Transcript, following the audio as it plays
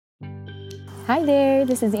Hi there,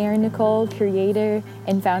 this is Erin Nicole, creator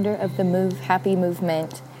and founder of the Move Happy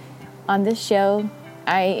movement. On this show,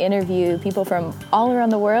 I interview people from all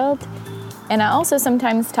around the world, and I also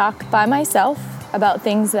sometimes talk by myself about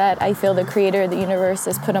things that I feel the creator of the universe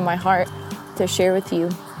has put on my heart to share with you.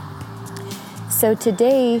 So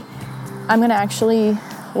today, I'm going to actually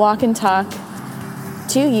walk and talk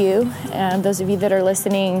to you, and those of you that are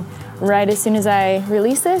listening right as soon as I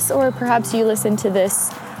release this, or perhaps you listen to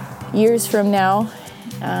this years from now.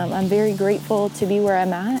 I'm very grateful to be where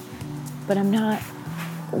I'm at, but I'm not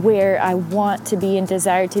where I want to be and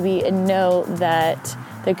desire to be, and know that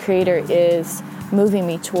the Creator is moving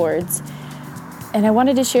me towards. And I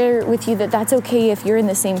wanted to share with you that that's okay if you're in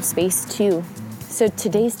the same space too. So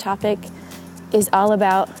today's topic is all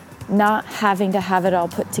about not having to have it all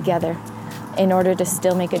put together in order to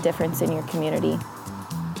still make a difference in your community.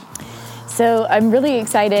 So I'm really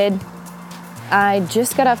excited. I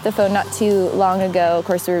just got off the phone not too long ago. Of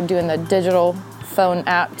course, we were doing the digital phone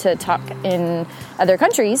app to talk in other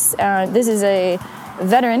countries. This is a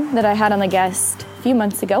veteran that I had on the guest a few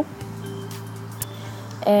months ago.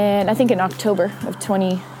 And I think in October of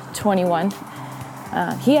 2021,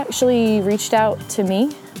 he actually reached out to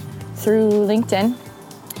me through LinkedIn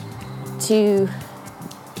to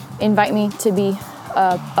invite me to be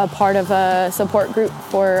a part of a support group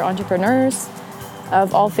for entrepreneurs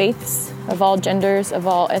of all faiths, of all genders, of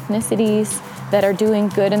all ethnicities that are doing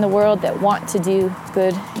good in the world, that want to do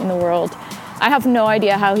good in the world. I have no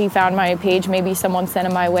idea how he found my page. Maybe someone sent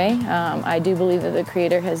it my way. I do believe that the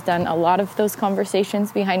Creator has done a lot of those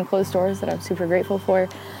conversations behind closed doors that I'm super grateful for.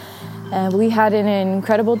 We had an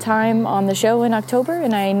incredible time on the show in October,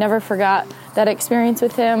 and I never forgot that experience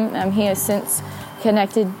with him. He has since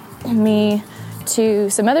connected me to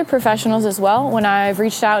some other professionals as well. When I've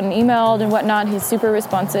reached out and emailed and whatnot, he's super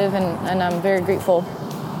responsive, and I'm very grateful.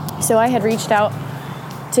 So I had reached out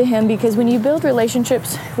to him because when you build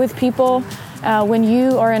relationships with people, when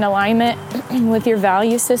you are in alignment with your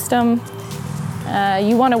value system,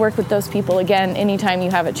 you want to work with those people again anytime you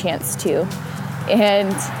have a chance to.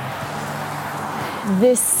 And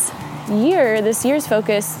this year's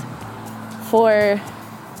focus for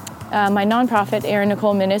my nonprofit, Erin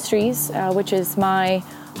Nicole Ministries, which is my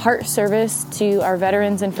heart service to our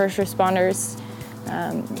veterans and first responders,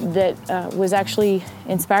 that was actually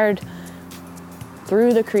inspired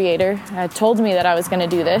through the Creator, told me that I was going to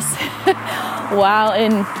do this while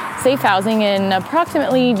in safe housing in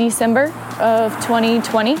approximately December of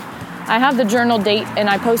 2020. I have the journal date, and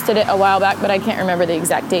I posted it a while back, but I can't remember the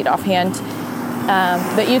exact date offhand.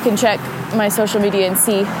 But you can check my social media and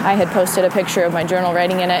see I had posted a picture of my journal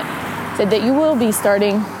writing in it. Said that you will be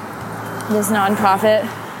starting this nonprofit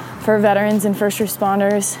for veterans and first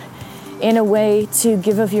responders in a way to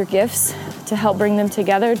give of your gifts, to help bring them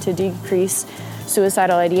together, to decrease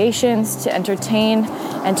suicidal ideations, to entertain,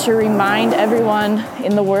 and to remind everyone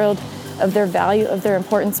in the world of their value, of their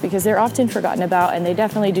importance, because they're often forgotten about, and they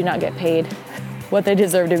definitely do not get paid what they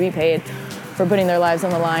deserve to be paid for putting their lives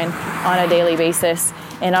on the line on a daily basis,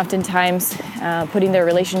 and oftentimes putting their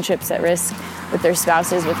relationships at risk with their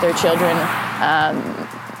spouses, with their children,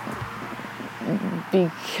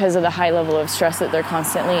 because of the high level of stress that they're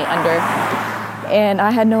constantly under. And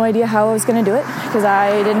I had no idea how I was going to do it because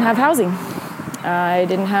I didn't have housing. I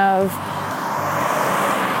didn't have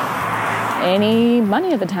any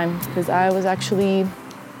money at the time because I was actually,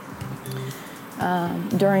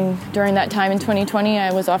 during that time in 2020,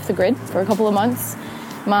 I was off the grid for a couple of months.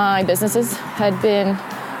 My businesses had been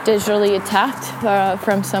digitally attacked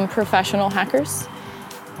from some professional hackers,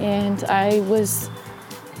 and I was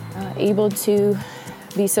able to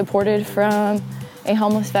be supported from a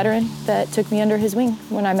homeless veteran that took me under his wing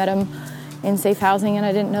when I met him in safe housing, and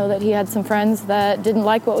I didn't know that he had some friends that didn't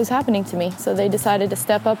like what was happening to me, so they decided to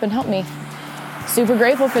step up and help me. Super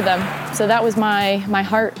grateful for them. So that was my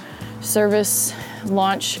heart service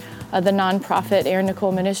launch of the nonprofit Erin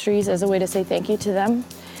Nicole Ministries as a way to say thank you to them.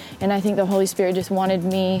 And I think the Holy Spirit just wanted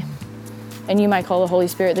me, and you might call the Holy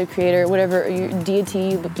Spirit the Creator, whatever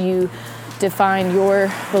deity you define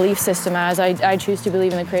your belief system as. I choose to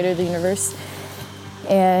believe in the Creator of the universe.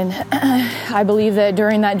 And I believe that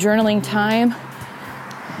during that journaling time,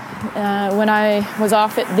 when I was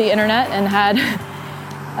off at the internet and had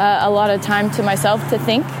a lot of time to myself to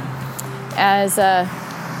think, as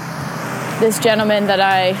this gentleman that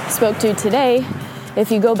I spoke to today, if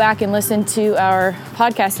you go back and listen to our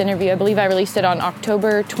podcast interview, I believe I released it on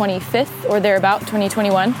October 25th or thereabout,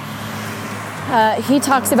 2021. He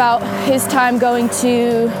talks about his time going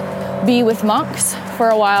to be with monks for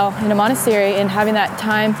a while in a monastery and having that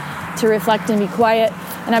time to reflect and be quiet.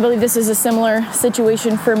 And I believe this is a similar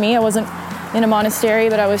situation for me. I wasn't in a monastery,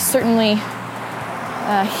 but I was certainly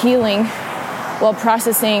healing while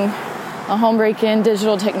processing a home break-in,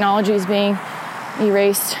 digital technologies being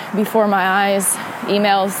erased before my eyes,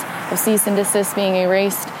 emails of cease and desist being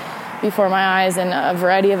erased before my eyes, and a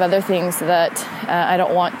variety of other things that I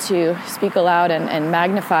don't want to speak aloud and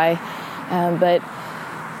magnify, but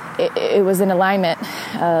it was an alignment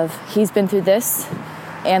of he's been through this,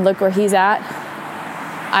 and look where he's at.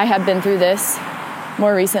 I have been through this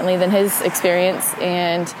more recently than his experience,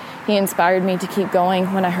 and he inspired me to keep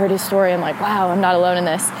going. When I heard his story, I'm like, wow, I'm not alone in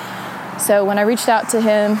this. So when I reached out to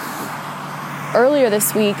him earlier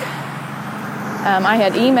this week, I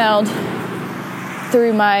had emailed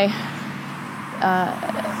through my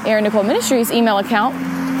Erin Nicole Ministries email account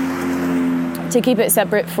to keep it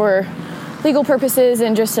separate for legal purposes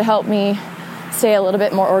and just to help me stay a little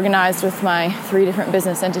bit more organized with my 3 different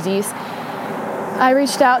business entities. I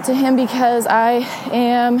reached out to him because I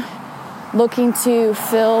am looking to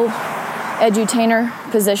fill edutainer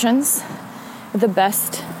positions with the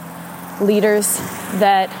best leaders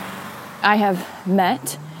that I have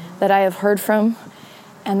met, that I have heard from,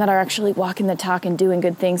 and that are actually walking the talk and doing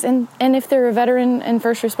good things. And if they're a veteran and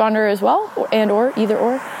first responder as well, or either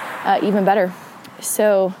or, even better.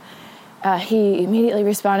 So he immediately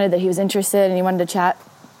responded that he was interested and he wanted to chat.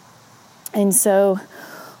 And so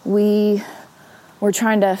we were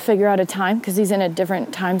trying to figure out a time because he's in a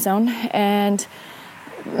different time zone. And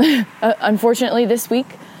unfortunately this week,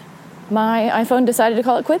 my iPhone decided to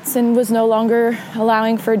call it quits and was no longer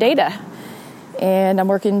allowing for data. And I'm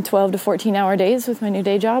working 12 to 14 hour days with my new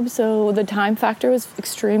day job, so the time factor was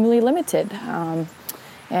extremely limited,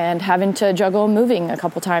 and having to juggle moving a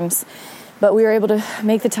couple times. But we were able to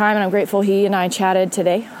make the time, and I'm grateful he and I chatted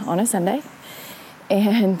today on a Sunday.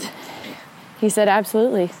 And he said,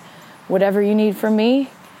 absolutely, whatever you need from me,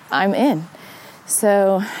 I'm in.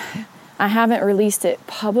 So I haven't released it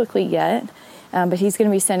publicly yet, but he's going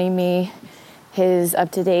to be sending me his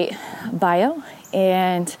up-to-date bio,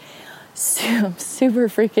 and so I'm super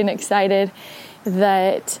freaking excited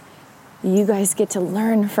that you guys get to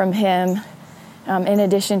learn from him, in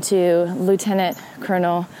addition to Lieutenant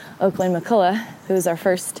Colonel Oakland McCullough, who's our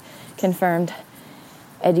first confirmed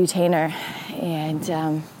edutainer. And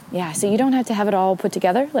so you don't have to have it all put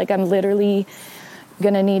together. Like, I'm literally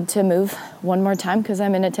going to need to move one more time because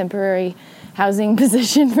I'm in a temporary housing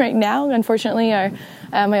position right now. Unfortunately,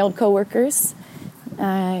 my old coworkers,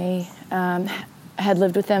 I had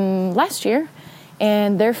lived with them last year,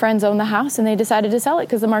 and their friends own the house, and they decided to sell it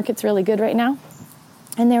because the market's really good right now.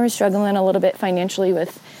 And they were struggling a little bit financially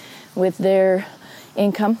with their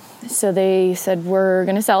income. So they said, we're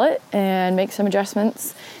going to sell it and make some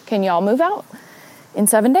adjustments. Can y'all move out in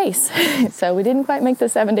 7 days? So we didn't quite make the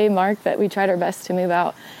 7-day mark, but we tried our best to move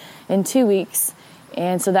out in 2 weeks.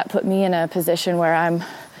 And so that put me in a position where I'm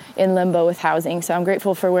in limbo with housing. So I'm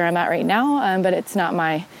grateful for where I'm at right now, but it's not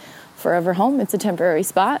my forever home. It's a temporary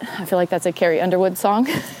spot. I feel like that's a Carrie Underwood song.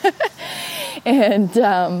 And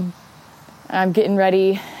I'm getting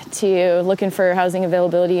ready to looking for housing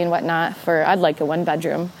availability and whatnot for, I'd like a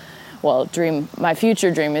 1-bedroom. Well, my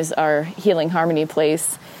future dream is our Healing Harmony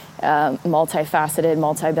place, multifaceted,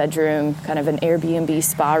 multi-bedroom, kind of an Airbnb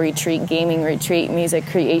spa retreat, gaming retreat, music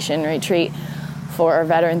creation retreat for our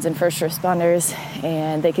veterans and first responders.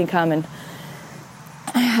 And they can come and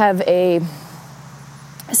have a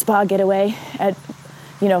spa getaway at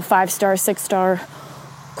 5-star, 6-star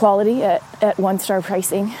quality at 1-star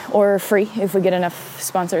pricing, or free if we get enough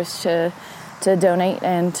sponsors to donate.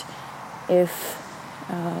 And if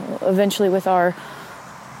eventually with our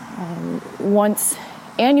once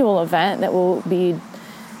annual event that we'll be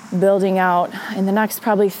building out in the next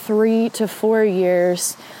probably 3 to 4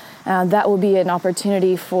 years, that will be an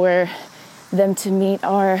opportunity for them to meet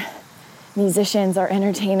our musicians, our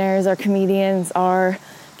entertainers, our comedians, our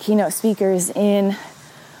keynote speakers in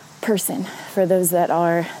person, for those that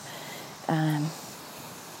are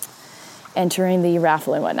entering the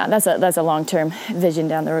raffle and whatnot. That's a long-term vision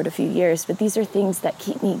down the road, a few years. But these are things that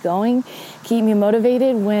keep me going, keep me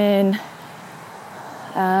motivated when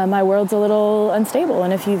my world's a little unstable.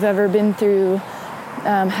 And if you've ever been through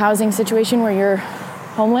housing situation where you're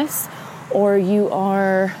homeless, or you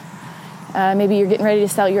are maybe you're getting ready to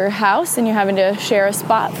sell your house and you're having to share a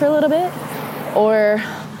spot for a little bit, or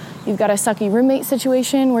you've got a sucky roommate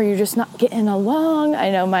situation where you're just not getting along.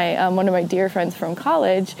 I know my one of my dear friends from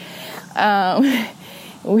college,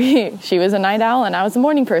 she was a night owl and I was a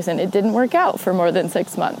morning person. It didn't work out for more than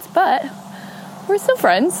 6 months, but we're still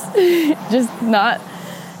friends.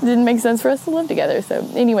 Didn't make sense for us to live together. So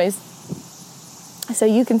anyways, so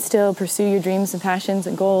you can still pursue your dreams and passions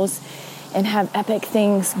and goals. and have epic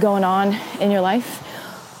things going on in your life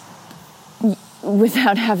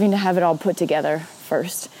without having to have it all put together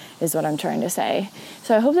first, is what I'm trying to say.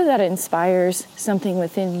 So I hope that inspires something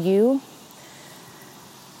within you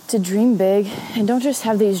to dream big, and don't just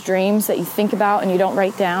have these dreams that you think about and you don't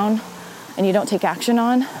write down and you don't take action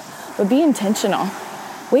on, but be intentional.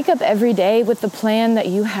 Wake up every day with the plan that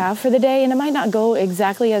you have for the day, and it might not go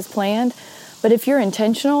exactly as planned, but if you're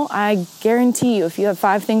intentional, I guarantee you, if you have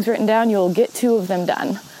 5 things written down, you'll get 2 of them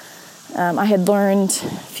done. I had learned a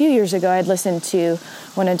few years ago, I'd listened to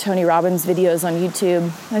one of Tony Robbins' videos on YouTube.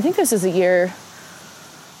 I think this is a year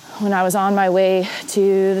when I was on my way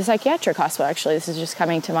to the psychiatric hospital. Actually, this is just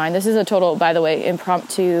coming to mind. This is a total, by the way,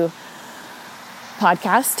 impromptu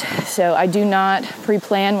podcast. So I do not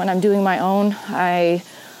pre-plan when I'm doing my own.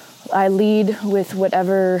 I lead with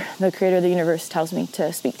whatever the creator of the universe tells me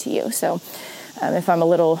to speak to you. So if I'm a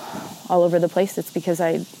little all over the place, it's because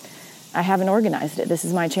I haven't organized it. This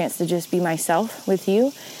is my chance to just be myself with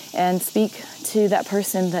you and speak to that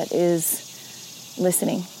person that is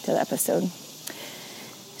listening to the episode.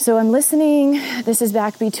 So I'm listening. This is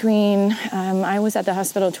back between, I was at the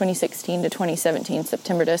hospital 2016 to 2017,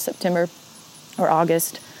 September to September or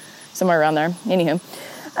August, somewhere around there. Anywho.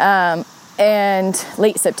 And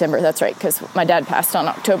late September, that's right, because my dad passed on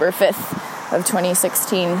October 5th of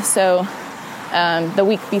 2016. So the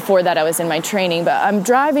week before that I was in my training, but I'm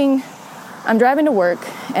driving to work,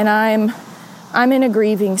 and I'm in a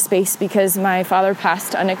grieving space because my father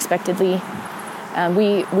passed unexpectedly.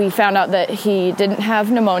 We found out that he didn't have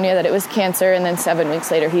pneumonia, that it was cancer, and then 7 weeks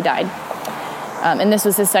later he died. And this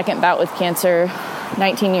was his second bout with cancer,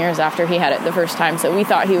 19 years after he had it the first time. So we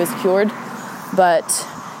thought he was cured, but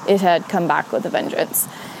it had come back with a vengeance.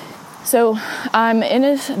 So I'm in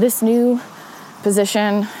this new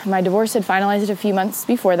position. My divorce had finalized a few months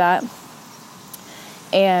before that,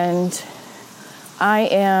 and I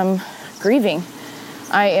am grieving.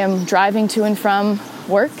 I am driving to and from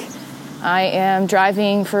work. I am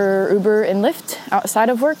driving for Uber and Lyft outside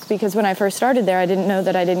of work because when I first started there, I didn't know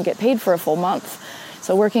that I didn't get paid for a full month.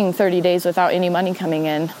 So working 30 days without any money coming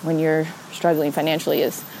in when you're struggling financially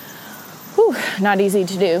is not easy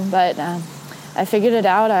to do. But I figured it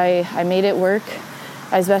out. I made it work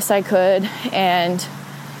as best I could. And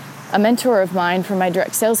a mentor of mine from my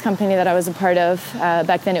direct sales company that I was a part of,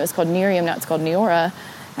 back then it was called Nerium, now it's called Neora,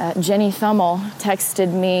 Jenny Thummel,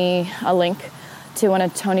 texted me a link to one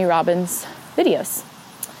of Tony Robbins' videos.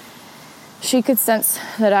 She could sense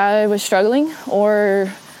that I was struggling,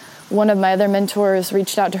 or one of my other mentors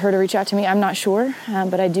reached out to her to reach out to me. I'm not sure,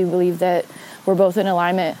 but I do believe that we're both in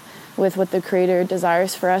alignment with what the Creator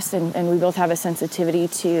desires for us, and we both have a sensitivity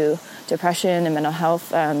to depression and mental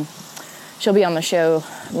health. She'll be on the show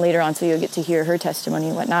later on, so you'll get to hear her testimony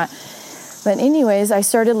and whatnot. But anyways, I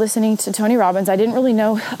started listening to Tony Robbins. I didn't really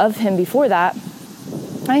know of him before that.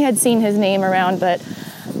 I had seen his name around, but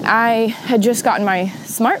I had just gotten my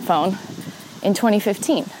smartphone in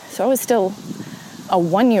 2015. So I was still a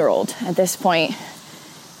 1-year-old at this point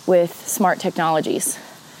with smart technologies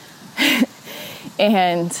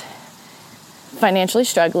and financially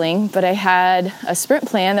struggling, but I had a Sprint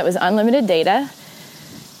plan that was unlimited data.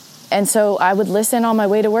 And so I would listen on my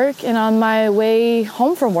way to work and on my way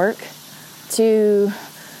home from work to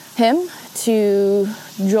him, to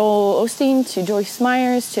Joel Osteen, to Joyce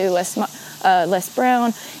Myers, to Les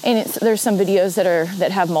Brown, and there's some videos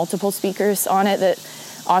that have multiple speakers on it that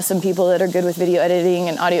awesome people that are good with video editing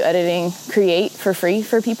and audio editing create for free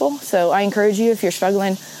for people. So I encourage you, if you're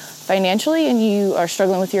struggling financially and you are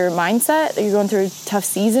struggling with your mindset, that you're going through a tough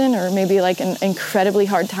season or maybe like an incredibly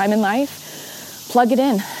hard time in life, plug it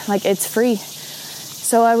in. Like, it's free.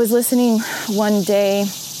 So I was listening one day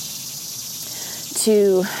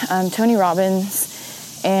to Tony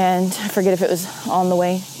Robbins, and I forget if it was on the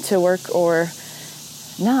way to work or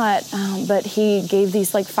not, but he gave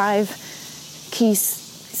these like 5 key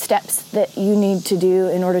steps that you need to do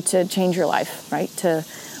in order to change your life, right? To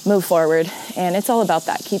move forward. And it's all about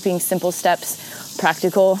that, keeping simple steps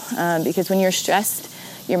practical, because when you're stressed,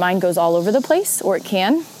 your mind goes all over the place, or it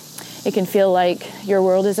can. It can feel like your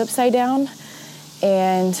world is upside down,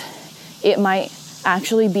 and it might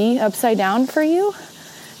actually be upside down for you.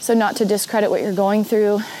 So not to discredit what you're going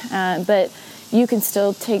through, but you can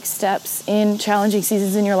still take steps in challenging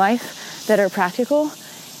seasons in your life that are practical.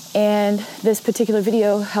 And this particular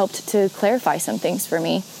video helped to clarify some things for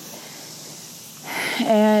me.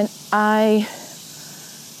 And I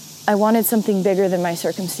wanted something bigger than my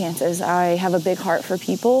circumstances. I have a big heart for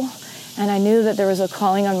people, and I knew that there was a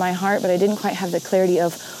calling on my heart, but I didn't quite have the clarity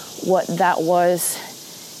of what that was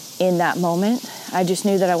in that moment. I just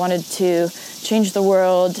knew that I wanted to change the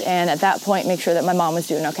world, and at that point make sure that my mom was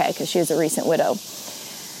doing okay because she was a recent widow.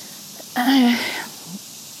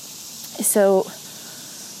 So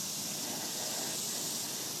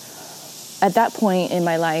at that point in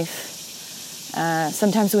my life,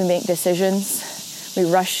 sometimes we make decisions. We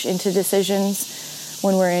rush into decisions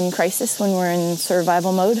when we're in crisis, when we're in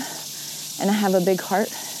survival mode. And I have a big heart,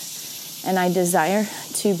 and I desire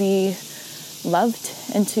to be loved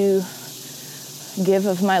and to give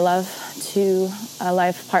of my love to a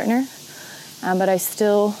life partner. But I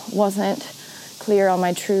still wasn't clear on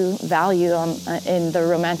my true value in the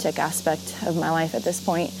romantic aspect of my life at this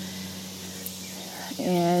point.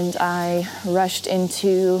 And I rushed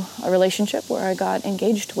into a relationship where I got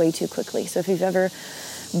engaged way too quickly. So if you've ever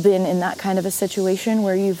been in that kind of a situation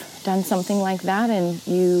where you've done something like that and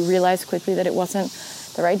you realize quickly that it wasn't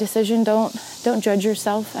the right decision, don't judge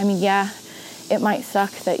yourself. I mean, yeah, it might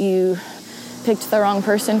suck that you picked the wrong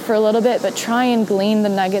person for a little bit, but try and glean the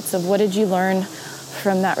nuggets of what did you learn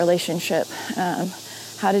from that relationship.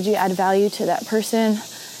 How did you add value to that person?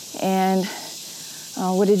 And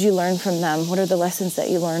what did you learn from them? What are the lessons that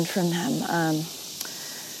you learned from them?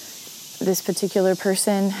 This particular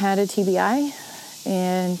person had a TBI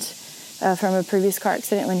and from a previous car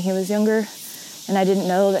accident when he was younger. And I didn't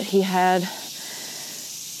know that he had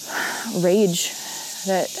rage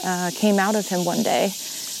that came out of him one day.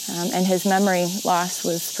 And his memory loss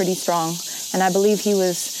was pretty strong. And I believe he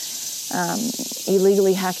was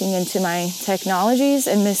illegally hacking into my technologies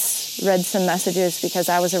and misread some messages because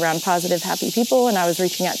I was around positive, happy people, and I was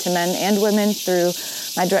reaching out to men and women through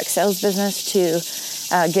my direct sales business to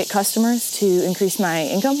get customers to increase my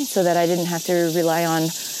income so that I didn't have to rely on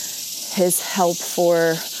his help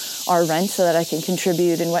for our rent so that I can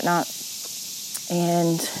contribute and whatnot.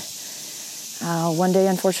 And one day,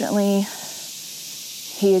 unfortunately,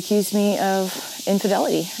 he accused me of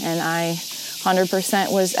infidelity, and I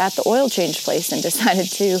 100% was at the oil change place and decided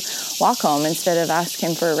to walk home instead of ask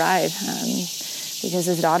him for a ride because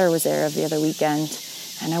his daughter was there every other weekend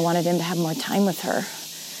and I wanted him to have more time with her.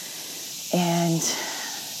 And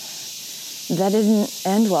that didn't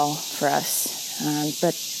end well for us.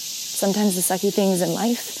 But sometimes the sucky things in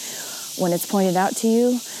life, when it's pointed out to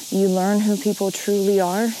you, you learn who people truly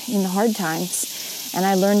are in the hard times. And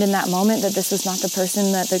I learned in that moment that this was not the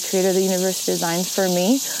person that the creator of the universe designed for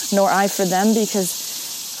me, nor I for them,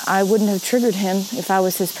 because I wouldn't have triggered him if I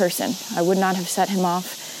was his person. I would not have set him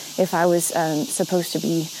off if I was supposed to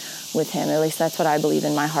be with him. At least that's what I believe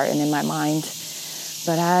in my heart and in my mind.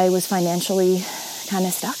 But I was financially kind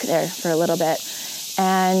of stuck there for a little bit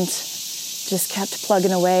and just kept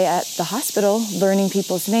plugging away at the hospital, learning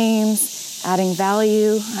people's names, adding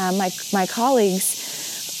value. My colleagues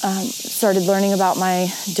started learning about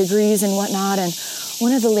my degrees and whatnot. And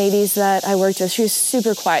one of the ladies that I worked with, she was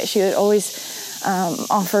super quiet. She would always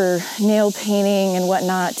offer nail painting and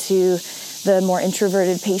whatnot to the more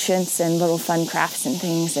introverted patients and little fun crafts and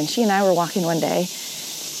things. And she and I were walking one day,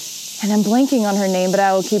 and I'm blanking on her name, but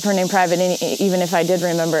I will keep her name private even if I did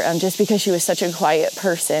remember, just because she was such a quiet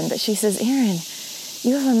person. But she says, "Erin,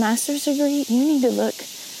 you have a master's degree?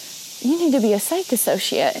 You need to be a psych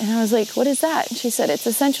associate." And I was like, "What is that?" And she said, "It's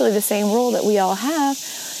essentially the same role that we all have,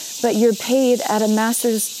 but you're paid at a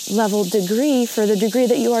master's level degree for the degree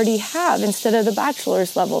that you already have instead of the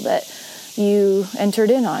bachelor's level that you entered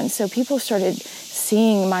in on." So people started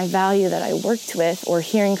seeing my value that I worked with or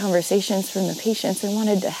hearing conversations from the patients and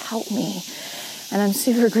wanted to help me. And I'm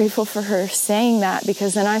super grateful for her saying that,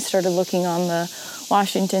 because then I started looking on the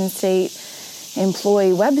Washington State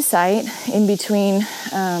employee website in between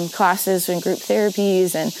classes and group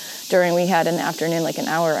therapies, and during we had an afternoon, like an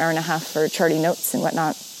hour and a half for charting notes and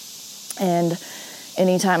whatnot. And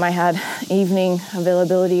anytime I had evening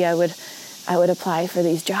availability, I would apply for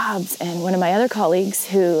these jobs. And one of my other colleagues,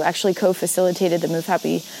 who actually co-facilitated the Move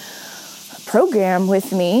Happy program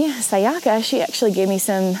with me, Sayaka, she actually gave me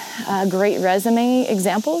some great resume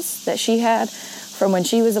examples that she had from when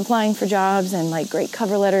she was applying for jobs, and like great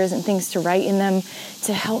cover letters and things to write in them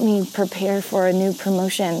to help me prepare for a new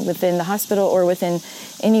promotion within the hospital or within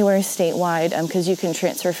anywhere statewide, because you can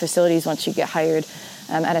transfer facilities once you get hired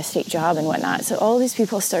at a state job and whatnot. So all these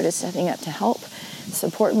people started stepping up to help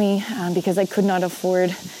support me because I could not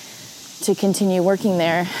afford to continue working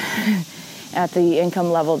there at the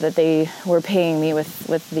income level that they were paying me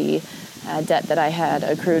with the debt that I had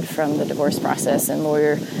accrued from the divorce process and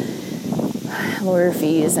lawyer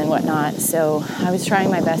fees and whatnot. So I was trying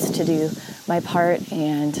my best to do my part,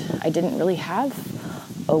 and I didn't really have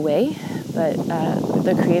a way, but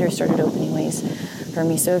the Creator started opening ways for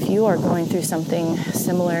me. So if you are going through something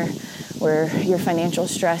similar where your financial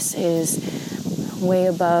stress is way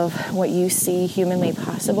above what you see humanly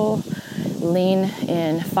possible. Lean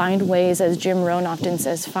in, find ways, as Jim Rohn often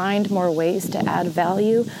says, find more ways to add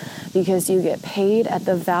value, because you get paid at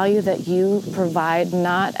the value that you provide,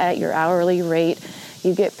 not at your hourly rate.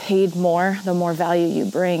 You get paid more the more value you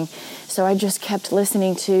bring. So I just kept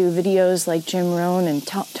listening to videos like Jim Rohn and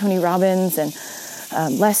Tony Robbins and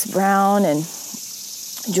Les Brown and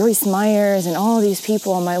Joyce Myers and all these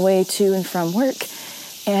people on my way to and from work.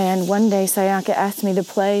 And one day Sayaka asked me to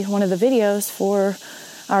play one of the videos for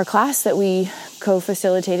our class that we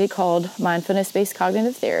co-facilitated called Mindfulness-Based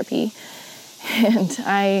Cognitive Therapy. And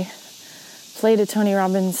I played a Tony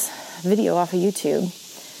Robbins video off of YouTube.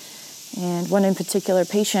 And one in particular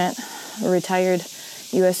patient, a retired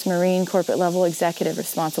U.S. Marine corporate level executive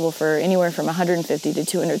responsible for anywhere from 150 to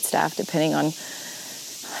 200 staff, depending on,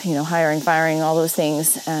 hiring, firing, all those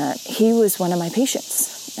things. He was one of my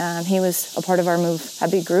patients. He was a part of our Move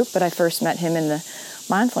Happy group, but I first met him in the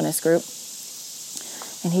mindfulness group.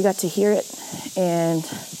 And he got to hear it. And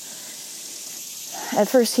at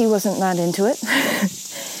first he wasn't that into it.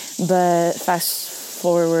 But fast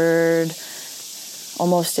forward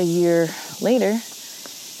almost a year later,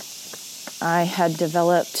 I had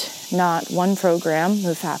developed not one program,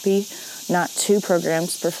 Move Happy, not two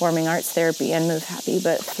programs, Performing Arts Therapy and Move Happy,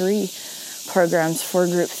 but 3 programs for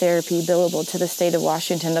group therapy billable to the state of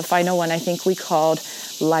Washington. The final one I think we called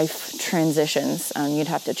Life Transitions. You'd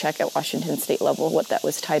have to check at Washington state level what that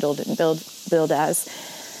was titled and billed as,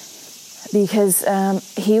 because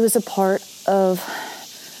he was a part of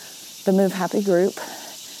the Move Happy group,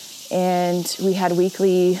 and we had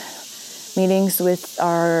weekly meetings with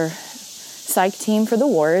our psych team for the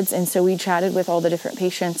wards, and so we chatted with all the different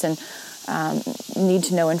patients and need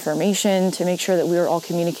to know information to make sure that we were all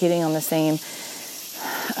communicating on the same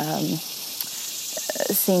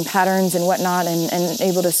patterns and whatnot, and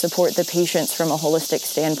able to support the patients from a holistic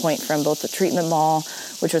standpoint, from both the treatment mall,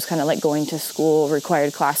 which was kind of like going to school,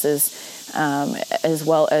 required classes, as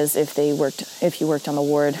well as if you worked on the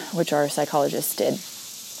ward, which our psychologists did.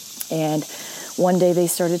 And one day they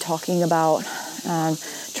started talking about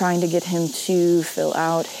trying to get him to fill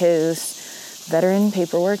out his veteran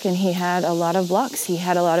paperwork, and he had a lot of blocks. He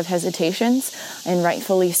had a lot of hesitations, and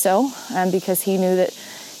rightfully so, because he knew that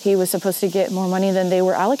he was supposed to get more money than they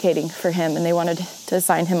were allocating for him, and they wanted to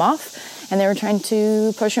sign him off, and they were trying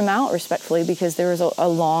to push him out respectfully because there was a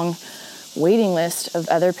long waiting list of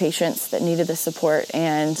other patients that needed the support.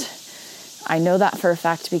 And I know that for a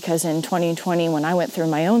fact because in 2020, when I went through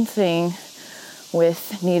my own thing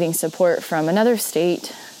with needing support from another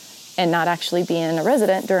state and not actually being a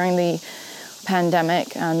resident during the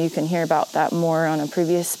pandemic, you can hear about that more on a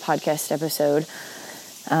previous podcast episode.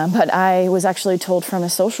 But I was actually told from a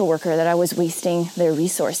social worker that I was wasting their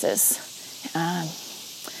resources.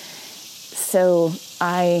 So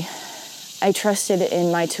I trusted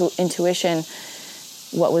in my intuition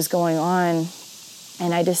what was going on,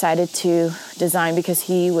 and I decided to design, because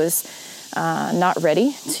he was not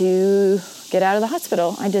ready to get out of the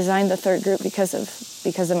hospital. I designed the 3rd group because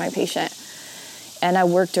of my patient, and I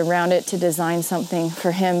worked around it to design something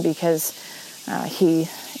for him because he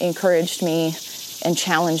encouraged me and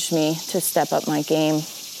challenged me to step up my game.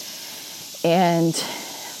 And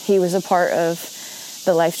he was a part of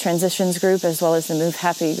the Life Transitions group as well as the Move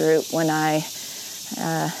Happy group when I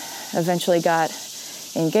eventually got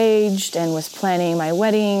engaged and was planning my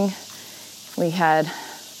wedding.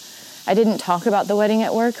 I didn't talk about the wedding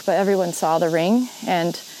at work, but everyone saw the ring,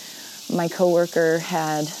 and my coworker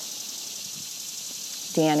had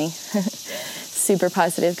Danny, super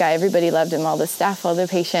positive guy. Everybody loved him, all the staff, all the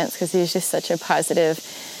patients, because he was just such a positive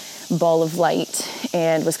ball of light,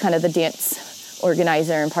 and was kind of the dance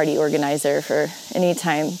organizer and party organizer for any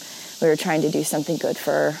time we were trying to do something good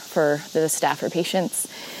for the staff or patients.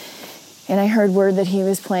 And I heard word that he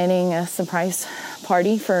was planning a surprise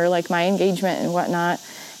party for like my engagement and whatnot.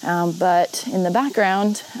 But in the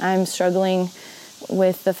background, I'm struggling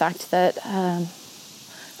with the fact that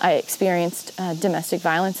I experienced domestic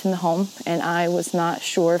violence in the home, and I was not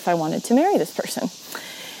sure if I wanted to marry this person.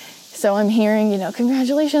 So I'm hearing,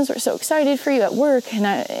 congratulations, we're so excited for you at work.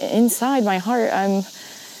 And inside my heart, I'm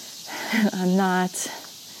not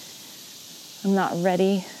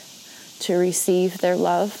ready to receive their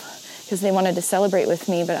love, because they wanted to celebrate with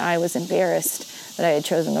me, but I was embarrassed that I had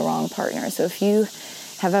chosen the wrong partner. So if you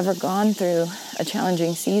have ever gone through a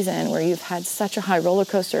challenging season where you've had such a high roller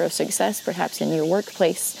coaster of success, perhaps in your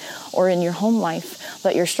workplace or in your home life,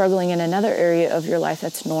 but you're struggling in another area of your life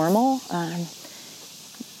that's normal,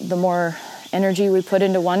 the more energy we put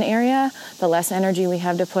into one area, the less energy we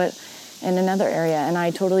have to put in another area. And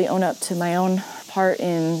I totally own up to my own part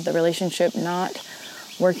in the relationship not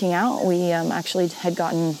working out. We actually had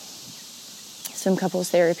gotten some couples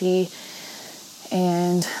therapy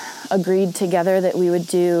and agreed together that we would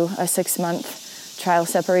do a 6-month trial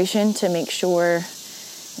separation to make sure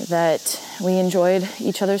that we enjoyed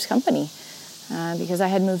each other's company. Because I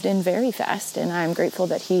had moved in very fast, and I'm grateful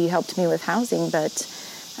that he helped me with housing, but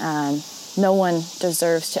no one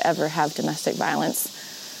deserves to ever have domestic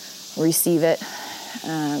violence, receive it,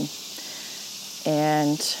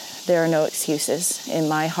 and there are no excuses. In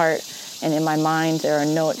my heart and in my mind, there are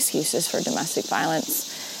no excuses for domestic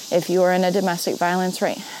violence. If you are in a domestic violence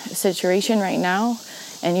situation right now,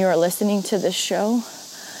 and you are listening to this show,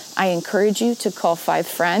 I encourage you to call 5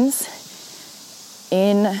 friends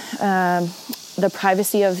in the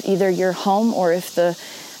privacy of either your home, or if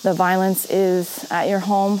the violence is at your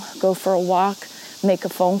home, go for a walk, make a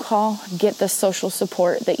phone call, get the social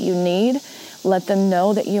support that you need. Let them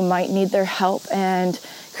know that you might need their help, and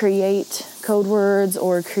create code words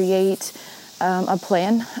or create a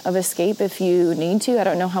plan of escape if you need to. I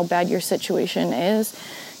don't know how bad your situation is.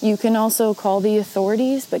 You can also call the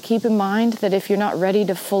authorities, but keep in mind that if you're not ready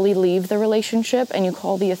to fully leave the relationship and you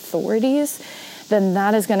call the authorities, then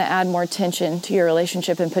that is going to add more tension to your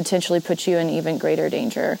relationship and potentially put you in even greater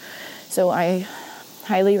danger. So I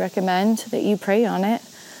highly recommend that you pray on it.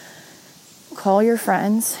 Call your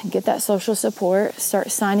friends, get that social support,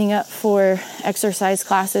 start signing up for exercise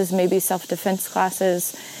classes, maybe self-defense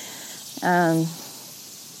classes.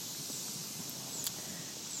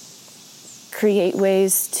 Create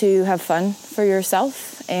ways to have fun for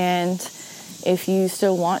yourself. And if you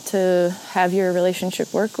still want to have your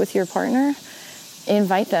relationship work with your partner,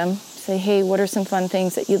 invite them. Say, hey, what are some fun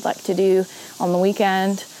things that you'd like to do on the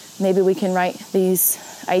weekend? Maybe we can write these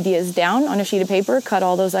ideas down on a sheet of paper, cut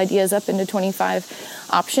all those ideas up into 25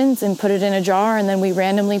 options and put it in a jar, and then we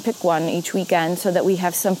randomly pick one each weekend so that we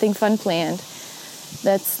have something fun planned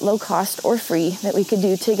that's low cost or free that we could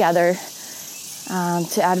do together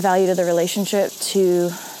to add value to the relationship, to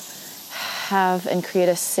have and create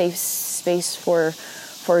a safe space for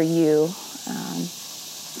you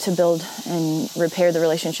to build and repair the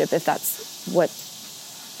relationship if that's what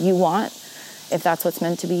you want, if that's what's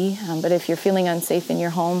meant to be. But if you're feeling unsafe in your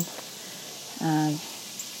home,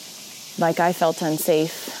 like I felt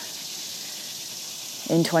unsafe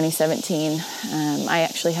in 2017, I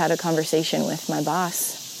actually had a conversation with my boss,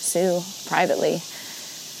 Sue, privately,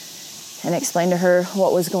 and explained to her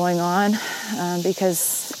what was going on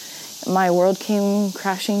because my world came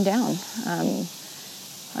crashing down.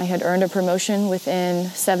 I had earned a promotion within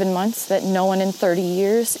 7 months that no one in 30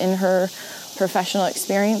 years in her professional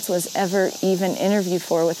experience was ever even interviewed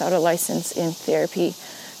for without a license in therapy.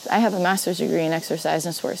 I have a master's degree in exercise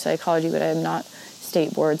and sports psychology, but I am not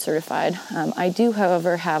state board certified. I do,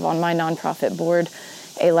 however, have on my nonprofit board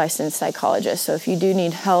a licensed psychologist. So if you do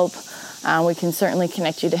need help, we can certainly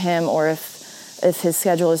connect you to him, or if his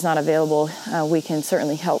schedule is not available, we can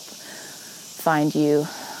certainly help find you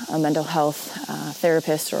a mental health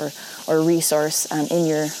therapist or resource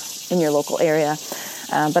in your local area.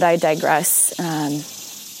 But I digress. I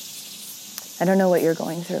don't know what you're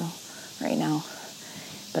going through right now,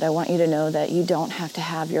 but I want you to know that you don't have to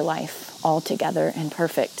have your life all together and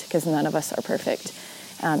perfect, because none of us are perfect,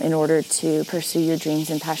 in order to pursue your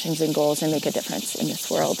dreams and passions and goals and make a difference in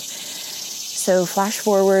this world. So flash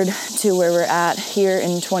forward to where we're at here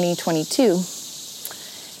in 2022.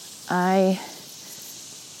 I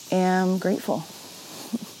am grateful.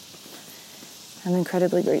 I'm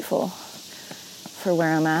incredibly grateful for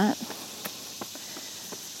where I'm at.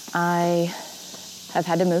 I have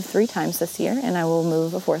had to move 3 times this year, and I will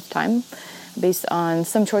move a 4th time based on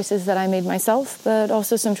some choices that I made myself, but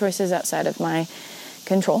also some choices outside of my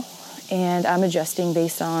control. And I'm adjusting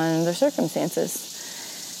based on the circumstances.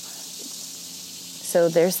 So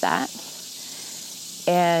there's that.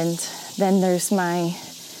 And then there's my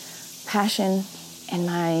passion and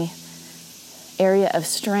my area of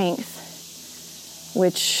strength,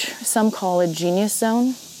 which some call a genius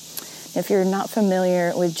zone. If you're not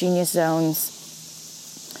familiar with genius zones,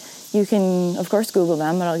 you can, of course, Google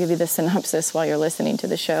them, but I'll give you the synopsis while you're listening to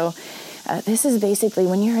the show. This is basically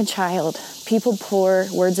when you're a child, people pour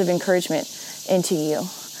words of encouragement into you.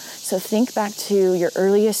 So think back to your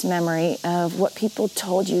earliest memory of what people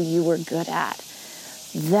told you you were good at.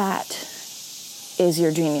 That is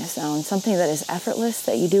your genius zone, something that is effortless,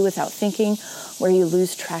 that you do without thinking, where you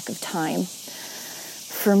lose track of time.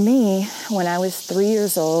 For me, when I was 3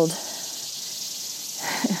 years old,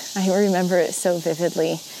 I remember it so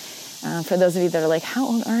vividly. For those of you that are like, how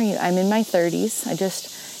old are you? I'm in my 30s. I just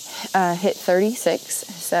hit 36.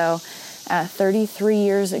 So 33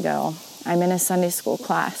 years ago, I'm in a Sunday school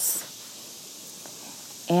class.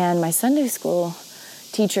 And my Sunday school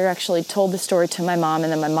teacher actually told the story to my mom,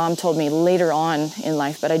 and then my mom told me later on in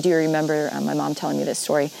life, but I do remember my mom telling me this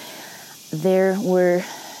story. There were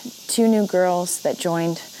 2 new girls that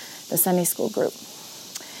joined the Sunday school group,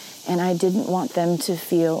 and I didn't want them to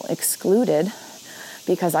feel excluded,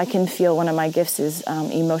 because I can feel one of my gifts is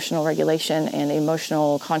emotional regulation and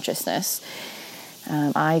emotional consciousness.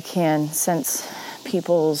 I can sense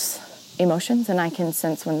people's emotions, and I can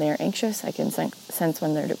sense when they're anxious. I can sense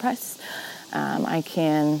when they're depressed. I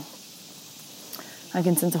can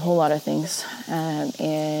sense a whole lot of things,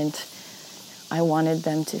 and I wanted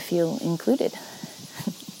them to feel included.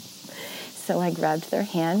 So I grabbed their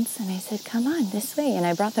hands and I said, "Come on, this way." And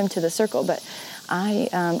I brought them to the circle, but I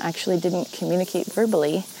actually didn't communicate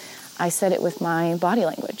verbally. I said it with my body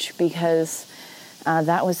language, because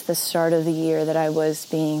that was the start of the year that I was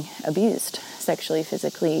being abused sexually,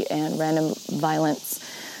 physically, and random violence.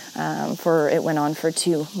 It went on for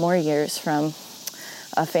 2 more years from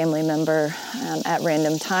a family member at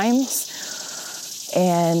random times.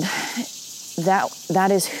 And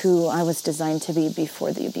that is who I was designed to be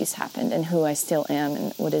before the abuse happened, and who I still am,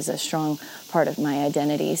 and what is a strong part of my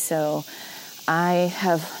identity. So I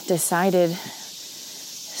have decided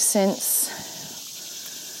since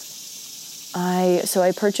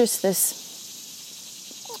I purchased this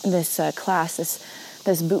class,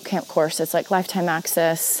 this boot camp course. It's like lifetime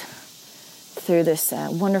access through this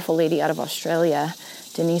wonderful lady out of Australia,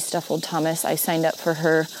 Denise Duffield Thomas. I signed up for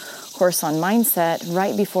her course on mindset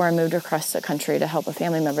right before I moved across the country to help a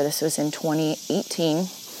family member. This was in 2018.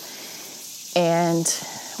 And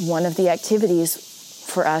one of the activities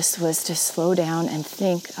for us was to slow down and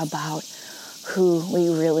think about who we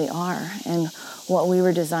really are and what we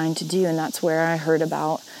were designed to do. And that's where I heard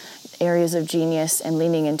about areas of genius and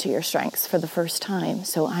leaning into your strengths for the first time.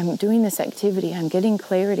 So I'm doing this activity. I'm getting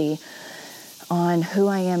clarity on who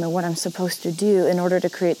I am and what I'm supposed to do in order to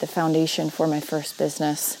create the foundation for my first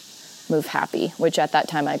business, Move Happy, which at that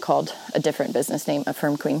time I called a different business name,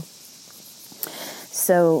 Affirm Queen.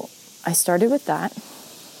 So I started with that,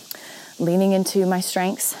 leaning into my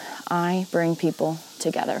strengths. I bring people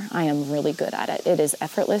together. I am really good at it. It is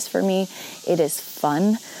effortless for me. It is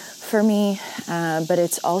fun for me, but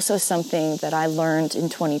it's also something that I learned in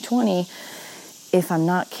 2020. If I'm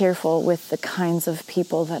not careful with the kinds of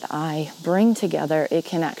people that I bring together, it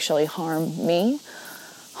can actually harm me,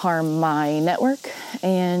 harm my network,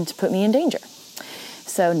 and put me in danger.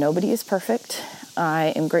 So nobody is perfect.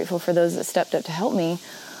 I am grateful for those that stepped up to help me.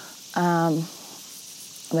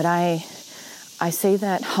 But I say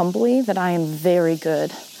that humbly, that I am very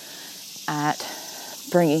good at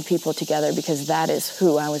bringing people together, because that is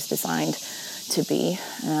who I was designed to be.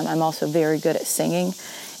 I'm also very good at singing,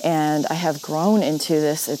 and I have grown into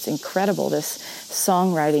this. It's incredible, this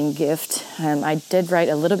songwriting gift. I did write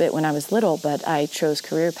a little bit when I was little, but I chose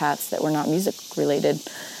career paths that were not music related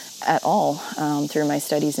at all through my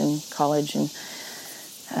studies in college and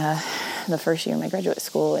the first year of my graduate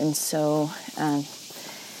school. And so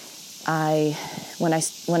when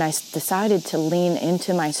I decided to lean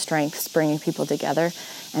into my strengths, bringing people together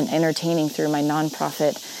and entertaining through my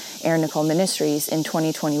nonprofit, Erin Nicole Ministries, in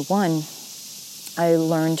 2021, I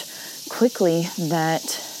learned quickly that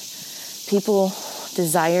people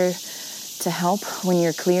desire to help when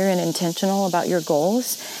you're clear and intentional about your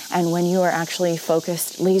goals, and when you are actually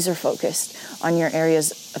focused, laser focused on your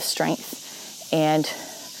areas of strength, and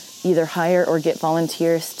either hire or get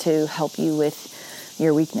volunteers to help you with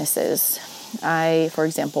your weaknesses. For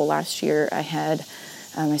example, last year I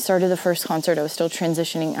started the first concert. I was still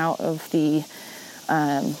transitioning out of the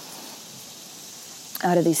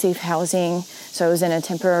safe housing. So I was in a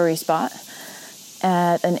temporary spot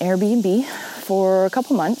at an Airbnb for a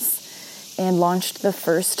couple months and launched the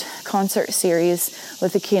first concert series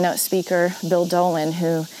with the keynote speaker, Bill Dolan,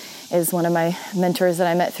 who is one of my mentors that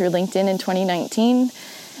I met through LinkedIn in 2019.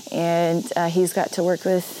 And he's got to work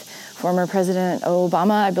with former President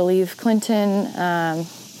Obama, I believe Clinton,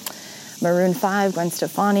 Maroon 5, Gwen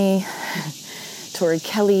Stefani, Tori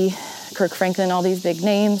Kelly, Kirk Franklin, all these big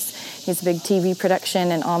names. He's a big TV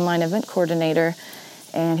production and online event coordinator,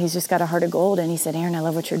 and he's just got a heart of gold. And he said, "Erin, I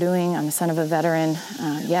love what you're doing. I'm the son of a veteran.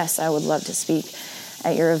 Yes, I would love to speak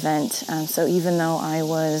at your event." So even though I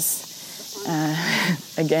was,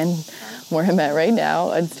 again, where I'm at right now,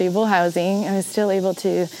 unstable housing, I was still able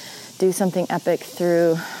to do something epic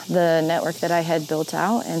through the network that I had built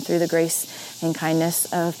out and through the grace and kindness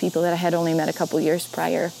of people that I had only met a couple years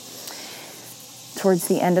prior. Towards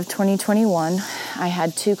the end of 2021, I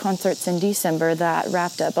had 2 concerts in December that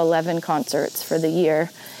wrapped up 11 concerts for the year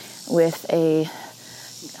with a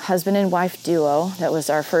husband and wife duo. That was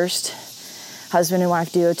our first husband and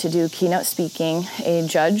wife duo to do keynote speaking, a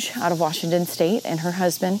judge out of Washington State and her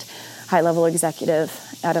husband, high-level executive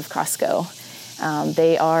out of Costco.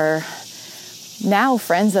 They are now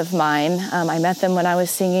friends of mine. I met them when I was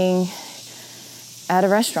singing at a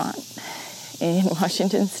restaurant in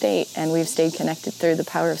Washington State, and we've stayed connected through the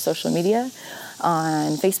power of social media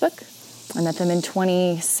on Facebook. I met them in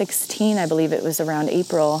 2016, I believe it was around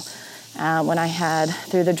April, when I had,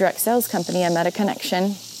 through the direct sales company, I met a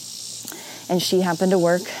connection, and she happened to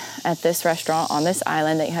work at this restaurant on this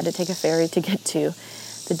island that you had to take a ferry to get to.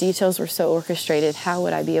 The details were so orchestrated. How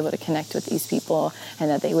would I be able to connect with these people and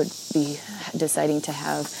that they would be deciding to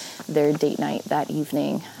have their date night that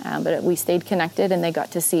evening? But we stayed connected, and they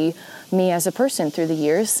got to see me as a person through the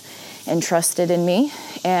years and trusted in me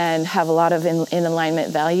and have a lot of in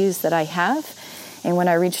alignment values that I have. And when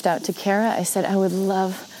I reached out to Kara, I said, I would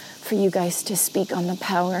love for you guys to speak on the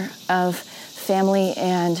power of family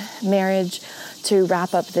and marriage to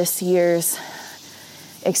wrap up this year's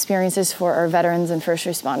experiences for our veterans and first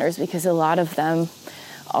responders, because a lot of them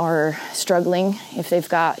are struggling if they've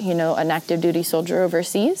got, an active duty soldier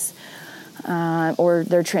overseas, or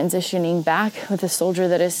they're transitioning back with a soldier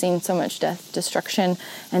that has seen so much death, destruction,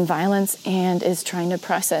 and violence, and is trying to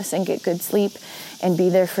process and get good sleep and be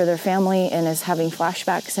there for their family, and is having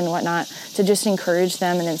flashbacks and whatnot, to just encourage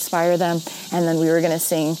them and inspire them. And then we were going to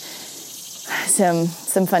sing some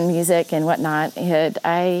fun music and whatnot. And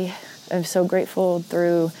I'm so grateful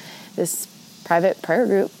through this private prayer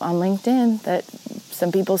group on LinkedIn that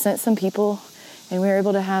some people sent some people, and we were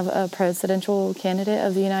able to have a presidential candidate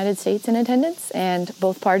of the United States in attendance, and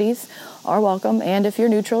both parties are welcome. And if you're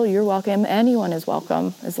neutral, you're welcome. Anyone is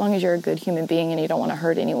welcome, as long as you're a good human being and you don't want to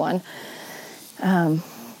hurt anyone.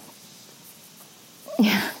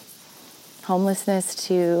 Homelessness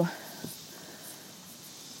to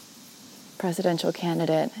presidential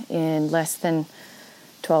candidate in less than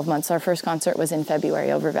 12 months. Our first concert was in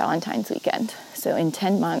February over Valentine's weekend. So in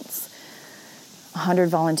 10 months, 100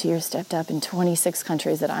 volunteers stepped up in 26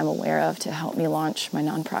 countries that I'm aware of to help me launch my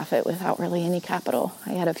nonprofit without really any capital.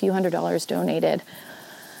 I had a few $100s donated,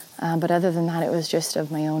 but other than that, it was just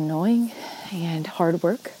of my own knowing and hard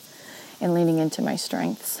work and leaning into my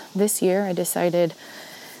strengths. This year, I decided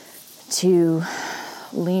to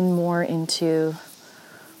lean more into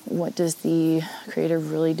what does the Creator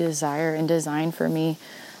really desire and design for me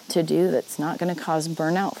to do that's not going to cause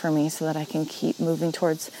burnout for me, so that I can keep moving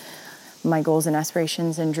towards my goals and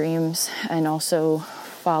aspirations and dreams, and also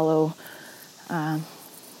follow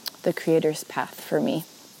the Creator's path for me.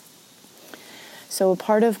 So a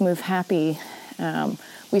part of Move Happy,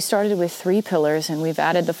 we started with 3 pillars, and we've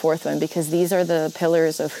added the 4th one because these are the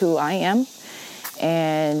pillars of who I am.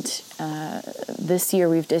 And this year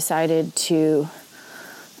we've decided to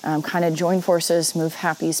kind of join forces, Move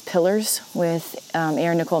Happy's pillars, with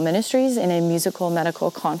Aaron Nicole Ministries in a musical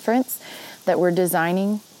medical conference that we're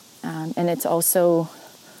designing. And it's also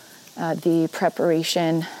the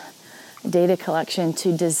preparation, data collection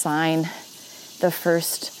to design the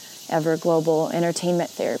first ever global entertainment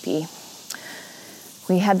therapy.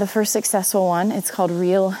 We had the first successful one. It's called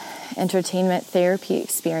Real Entertainment Therapy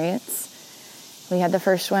Experience. We had the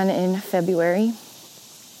first one in February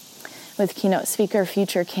with keynote speaker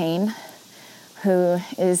Future Kane, who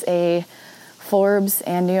is a Forbes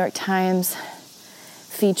and New York Times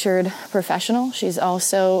featured professional. She's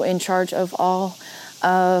also in charge of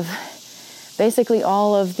basically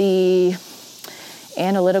all of the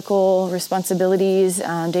analytical responsibilities,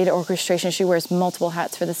 data orchestration. She wears multiple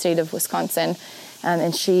hats for the state of Wisconsin,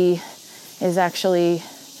 and she is actually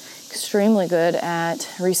extremely good at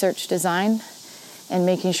research design and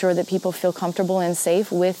making sure that people feel comfortable and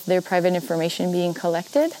safe with their private information being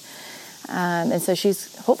collected. And so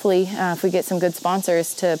she's hopefully, if we get some good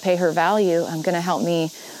sponsors to pay her value, going to help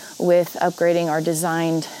me with upgrading our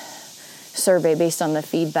designed survey based on the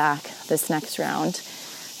feedback this next round.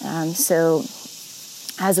 So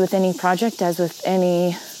as with any project, as with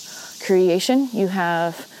any creation, you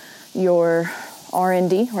have your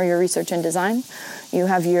R&D, or your research and design. You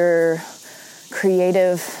have your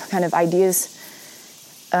creative kind of ideas,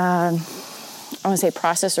 I want to say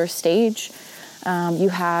process or stage. You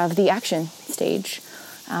have the action stage.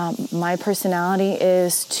 My personality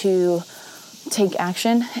is to take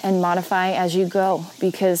action and modify as you go,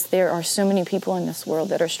 because there are so many people in this world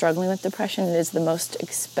that are struggling with depression. It is the most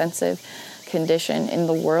expensive condition in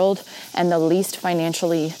the world and the least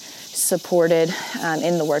financially supported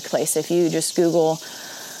in the workplace. If you just Google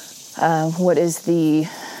what is the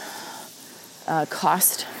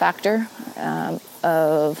cost factor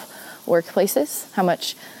of workplaces, how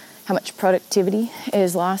much productivity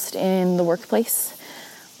is lost in the workplace,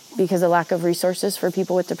 because of lack of resources for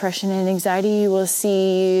people with depression and anxiety. You will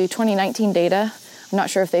see 2019 data. I'm not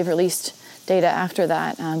sure if they've released data after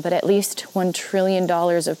that, but at least $1 trillion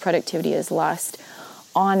of productivity is lost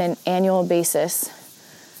on an annual basis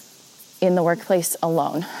in the workplace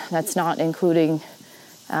alone. That's not including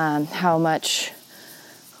how much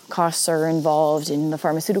costs are involved in the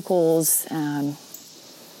pharmaceuticals,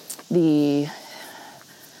 the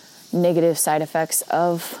negative side effects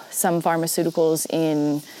of some pharmaceuticals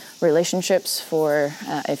in relationships. For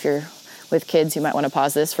if you're with kids, you might want to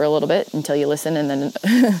pause this for a little bit until you listen and then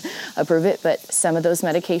approve it. But some of those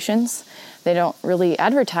medications, they don't really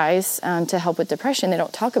advertise to help with depression. They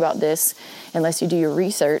don't talk about this unless you do your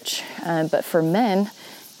research. But for men,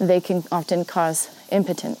 they can often cause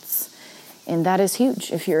impotence. And that is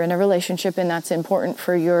huge. If you're in a relationship and that's important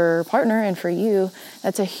for your partner and for you,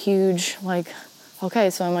 that's a huge, okay,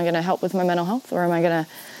 so am I going to help with my mental health, or am I going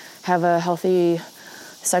to have a healthy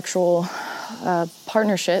sexual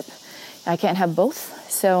partnership? I can't have both.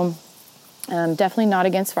 So definitely not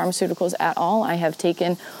against pharmaceuticals at all. I have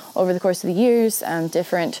taken, over the course of the years,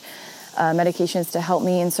 different medications to help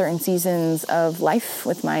me in certain seasons of life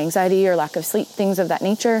with my anxiety or lack of sleep, things of that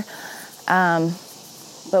nature.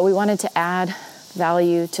 But we wanted to add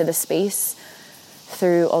value to the space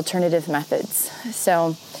through alternative methods.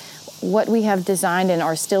 So what we have designed and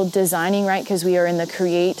are still designing, right, because we are in the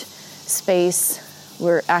create space,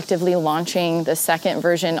 we're actively launching the second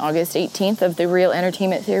version, August 18th, of the Real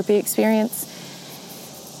Entertainment Therapy Experience.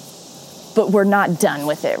 But we're not done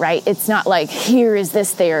with it, right? It's not like, here is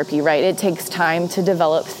this therapy, right? It takes time to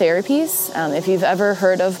develop therapies. If you've ever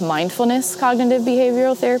heard of mindfulness cognitive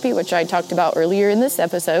behavioral therapy, which I talked about earlier in this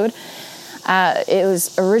episode, it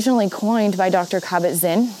was originally coined by Dr.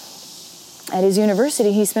 Kabat-Zinn. At his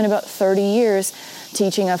university, he spent about 30 years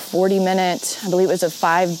teaching a 40-minute, I believe it was a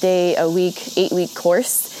 5-day-a-week, 8-week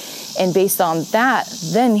course. And based on that,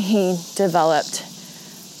 then he developed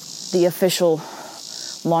the official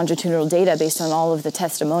longitudinal data based on all of the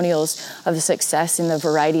testimonials of the success in the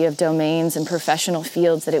variety of domains and professional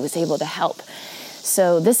fields that it was able to help.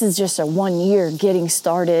 So this is just a 1 year getting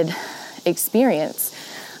started experience.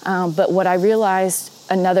 But what I realized,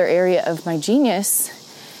 another area of my genius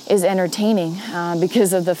is entertaining,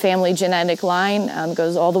 because of the family genetic line,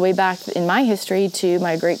 goes all the way back in my history to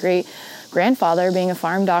my great-great-grandfather being a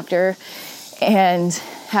farm doctor and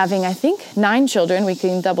having, I think, 9 children. We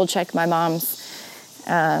can double check my mom's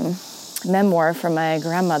memoir from my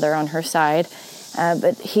grandmother on her side,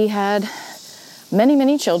 but he had many,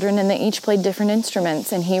 many children, and they each played different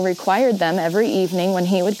instruments, and he required them every evening when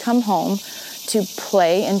he would come home to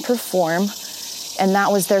play and perform, and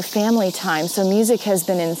that was their family time. So music has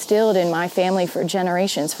been instilled in my family for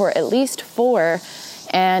generations, for at least 4,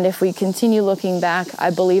 and if we continue looking back, I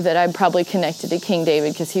believe that I'm probably connected to King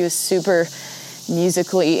David because he was super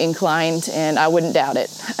musically inclined, and I wouldn't doubt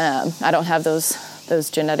it. I don't have those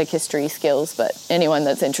genetic history skills, but anyone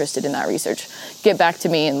that's interested in that research, get back to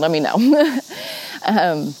me and let me know.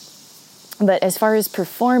 But as far as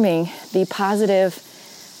performing, the positive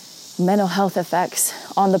mental health effects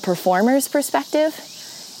on the performer's perspective,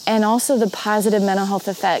 and also the positive mental health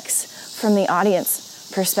effects from the audience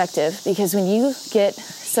perspective, because when you get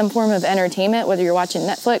some form of entertainment, whether you're watching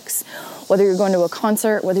Netflix, whether you're going to a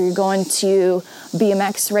concert, whether you're going to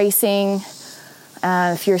BMX racing,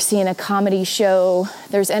 if you're seeing a comedy show,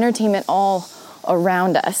 there's entertainment all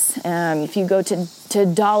around us. If you go to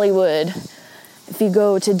Dollywood, if you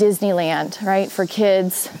go to Disneyland, right, for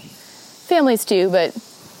kids, families too, but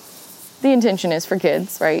the intention is for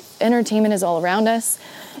kids, right? Entertainment is all around us.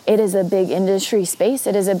 It is a big industry space.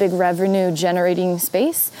 It is a big revenue generating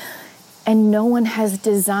space. And no one has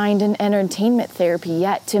designed an entertainment therapy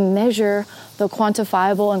yet to measure the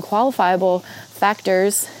quantifiable and qualifiable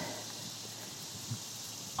factors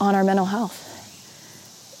on our mental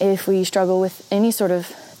health. If we struggle with any sort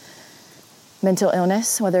of mental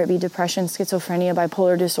illness, whether it be depression, schizophrenia,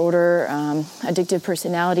 bipolar disorder, addictive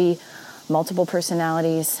personality, multiple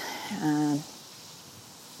personalities,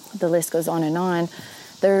 the list goes on and on,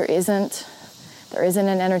 there isn't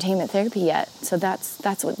an entertainment therapy yet. So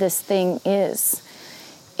that's what this thing is.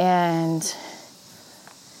 And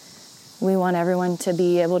we want everyone to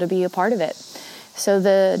be able to be a part of it. So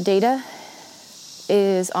the data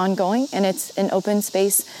is ongoing, and it's an open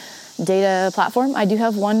space data platform. I do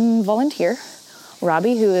have one volunteer,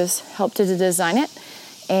 Robbie, who has helped to design it.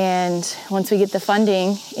 And once we get the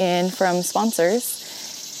funding in from sponsors,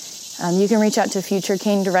 you can reach out to Future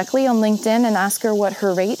Kane directly on LinkedIn and ask her what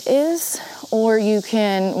her rate is. Or you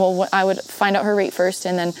can, I would find out her rate first,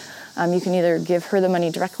 and then you can either give her the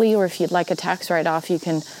money directly, or if you'd like a tax write-off, you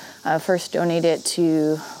can first donate it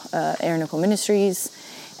to Aaron Nickel Ministries.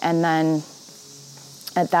 And then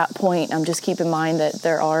at that point, just keep in mind that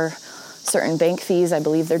there are certain bank fees. I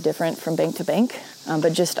believe they're different from bank to bank,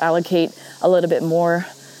 but just allocate a little bit more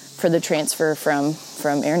for the transfer from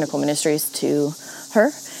Aaron Nickel Ministries to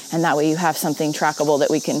her. And that way you have something trackable that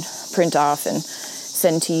we can print off and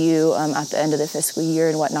send to you at the end of the fiscal year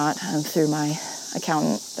and whatnot through my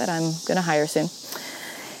accountant that I'm going to hire soon.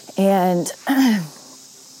 And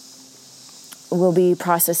we'll be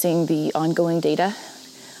processing the ongoing data,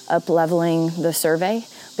 up-leveling the survey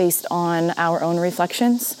based on our own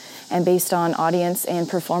reflections and based on audience and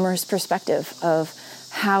performers' perspective of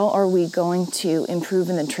how are we going to improve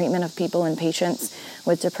in the treatment of people and patients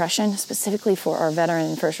with depression, specifically for our veteran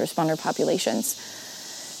and first responder populations.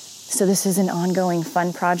 So this is an ongoing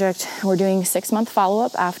fun project. We're doing 6-month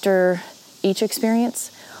follow-up after each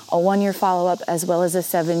experience, a 1-year follow-up, as well as a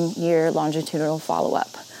 7-year longitudinal follow-up.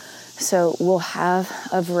 So we'll have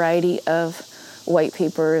a variety of white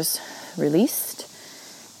papers released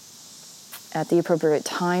at the appropriate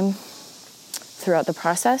time throughout the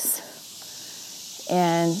process.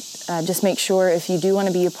 And just make sure if you do want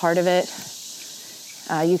to be a part of it,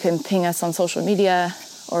 you can ping us on social media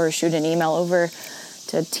or shoot an email over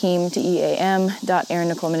to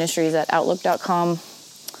team.aaronnickelministries@outlook.com.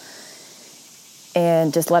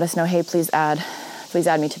 And just let us know, hey, please add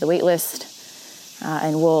me to the wait list,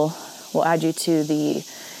 and we'll add you to the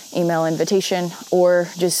email invitation, or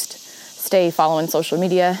just stay following social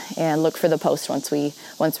media and look for the post once we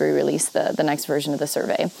release the next version of the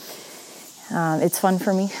survey. It's fun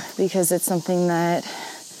for me because it's something that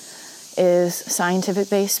is scientific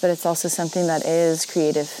based, but it's also something that is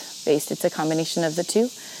creative based. It's a combination of the two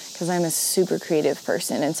because I'm a super creative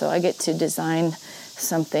person, and so I get to design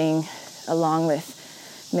something along with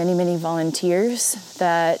many, many volunteers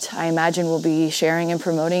that I imagine will be sharing and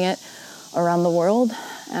promoting it around the world.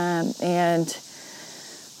 And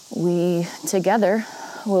we together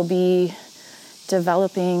will be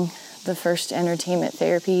developing the first entertainment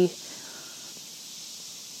therapy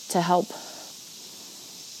to help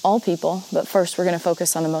all people, but first we're going to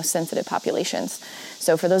focus on the most sensitive populations.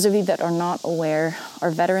 So for those of you that are not aware, our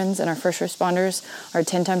veterans and our first responders are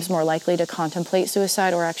 10 times more likely to contemplate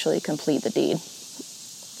suicide or actually complete the deed.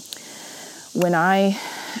 When I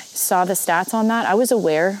saw the stats on that, I was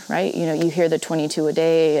aware, right? You know, you hear the 22 a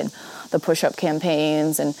day and the push-up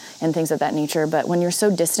campaigns and things of that nature, but when you're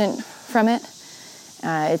so distant from it,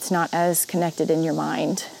 it's not as connected in your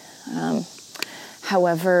mind.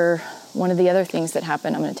 However, one of the other things that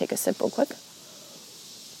happened, I'm going to take a sip real quick.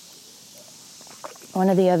 One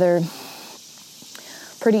of the other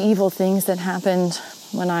pretty evil things that happened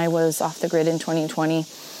when I was off the grid in 2020,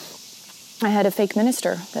 I had a fake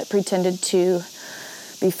minister that pretended to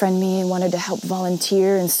befriend me and wanted to help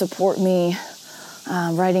volunteer and support me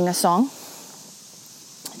writing a song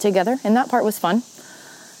together. And that part was fun.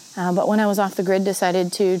 But when I was off the grid,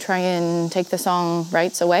 decided to try and take the song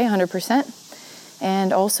rights away 100%.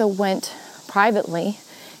 And also went privately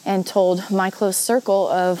and told my close circle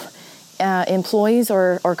of employees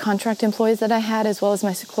or contract employees that I had, as well as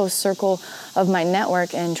my close circle of my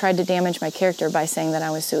network, and tried to damage my character by saying that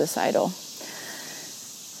I was suicidal.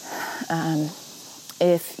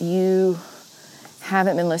 If you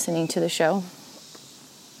haven't been listening to the show,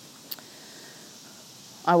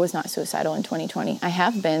 I was not suicidal in 2020. I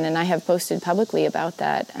have been, and I have posted publicly about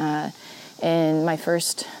that. And my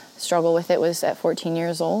first struggle with it was at 14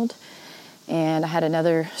 years old. And I had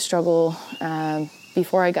another struggle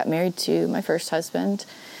before I got married to my first husband.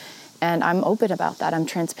 And I'm open about that. I'm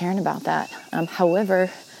transparent about that.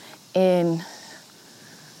 However, in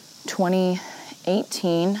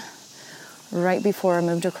 2018, right before I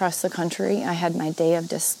moved across the country, I had my day of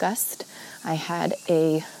disgust. I had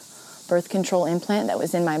a birth control implant that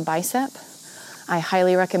was in my bicep. I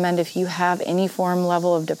highly recommend, if you have any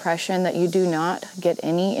level of depression, that you do not get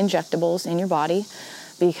any injectables in your body,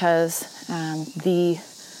 because the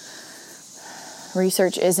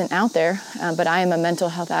research isn't out there, but I am a mental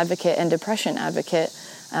health advocate and depression advocate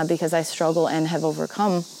because I struggle and have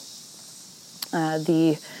overcome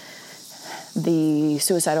the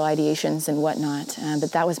suicidal ideations and whatnot.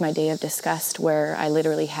 But that was my day of disgust, where I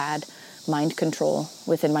literally had mind control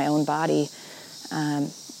within my own body,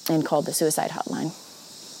 and called the suicide hotline.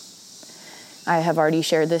 I have already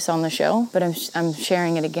shared this on the show, but I'm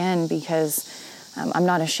sharing it again because I'm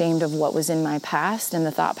not ashamed of what was in my past and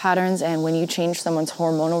the thought patterns. And when you change someone's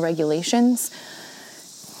hormonal regulations,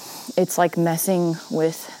 it's like messing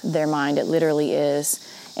with their mind. It literally is.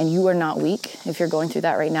 And you are not weak if you're going through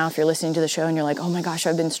that right now. If you're listening to the show and you're like, oh my gosh,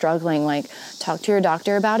 I've been struggling, like, talk to your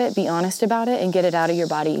doctor about it, be honest about it, and get it out of your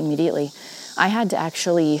body immediately. I had to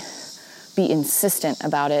actually be insistent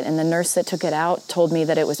about it. And the nurse that took it out told me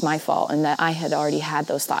that it was my fault and that I had already had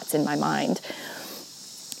those thoughts in my mind.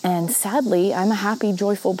 And sadly, I'm a happy,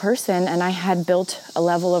 joyful person, and I had built a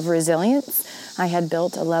level of resilience. I had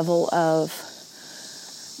built a level of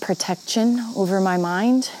protection over my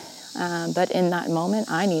mind. But in that moment,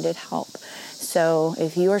 I needed help. So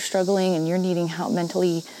if you are struggling and you're needing help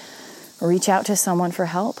mentally, reach out to someone for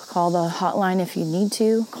help. Call the hotline if you need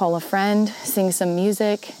to. Call a friend. Sing some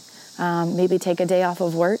music. Maybe take a day off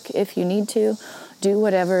of work if you need to. Do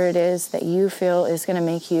whatever it is that you feel is going to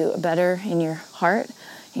make you better in your heart,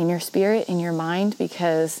 in your spirit, in your mind,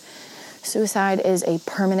 because suicide is a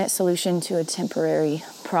permanent solution to a temporary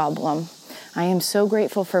problem. I am so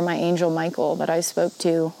grateful for my angel Michael that I spoke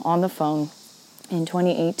to on the phone in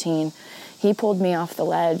 2018. He pulled me off the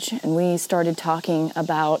ledge and we started talking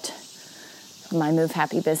about my Move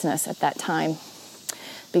Happy business at that time,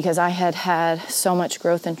 because I had had so much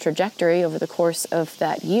growth and trajectory over the course of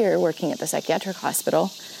that year working at the psychiatric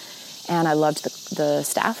hospital, and I loved the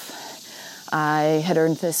staff. I had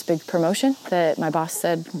earned this big promotion that my boss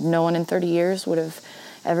said no one in 30 years would have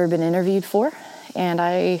ever been interviewed for, and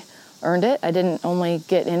I earned it. I didn't only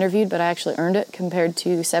get interviewed, but I actually earned it compared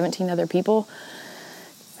to 17 other people.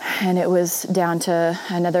 And it was down to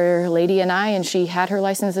another lady and I, and she had her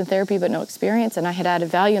license in therapy but no experience, and I had added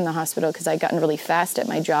value in the hospital because I'd gotten really fast at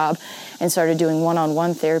my job and started doing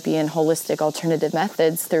one-on-one therapy and holistic alternative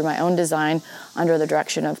methods through my own design under the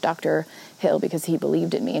direction of Dr. Hill, because he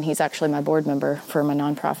believed in me, and he's actually my board member for my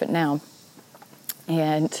nonprofit now.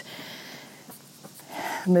 And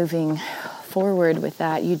moving forward with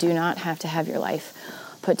that, you do not have to have your life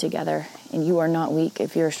put together, and you are not weak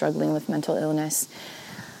if you're struggling with mental illness.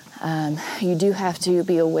 You do have to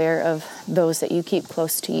be aware of those that you keep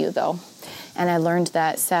close to you, though. And I learned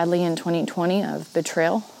that, sadly, in 2020 of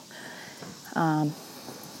betrayal. And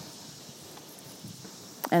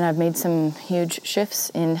I've made some huge shifts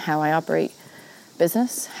in how I operate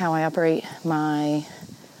business, how I operate my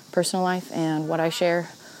personal life, and what I share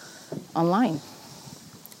online.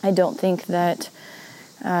 I don't think that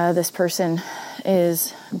this person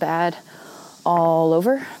is bad all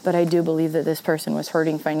over, but I do believe that this person was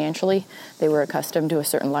hurting financially. They were accustomed to a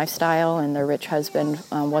certain lifestyle, and their rich husband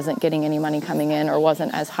wasn't getting any money coming in, or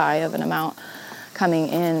wasn't as high of an amount coming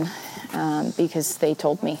in, because they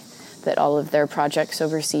told me that all of their projects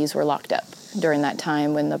overseas were locked up during that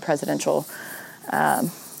time when the presidential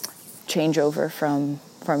changeover from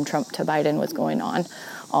Trump to Biden was going on.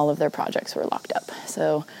 All of their projects were locked up.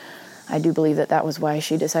 So I do believe that that was why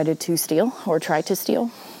she decided to steal, or try to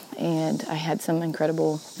steal. And I had some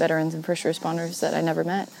incredible veterans and first responders that I never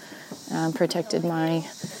met, protected my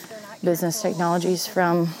business technologies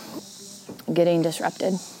from getting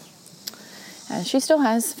disrupted. She still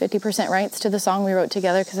has 50% rights to the song we wrote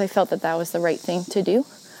together, because I felt that that was the right thing to do.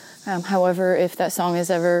 However, if that song is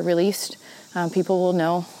ever released, people will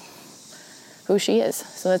know who she is.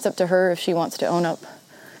 So that's up to her if she wants to own up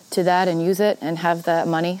to that and use it and have that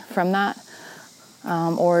money from that.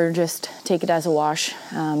 Or just take it as a wash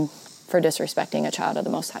for disrespecting a child of the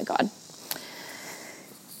Most High God.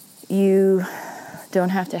 You don't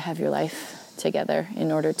have to have your life together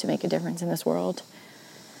in order to make a difference in this world.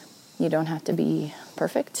 You don't have to be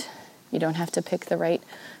perfect. You don't have to pick the right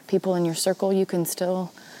people in your circle. You can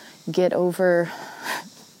still get over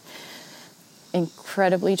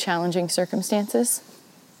incredibly challenging circumstances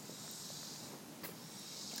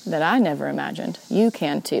that I never imagined. You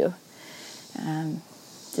can too.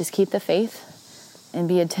 Just keep the faith and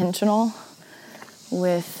be intentional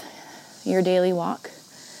with your daily walk,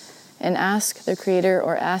 and ask the Creator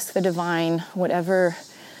or ask the Divine, whatever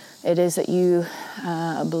it is that you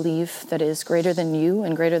believe that is greater than you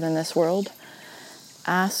and greater than this world.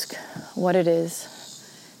 Ask what it is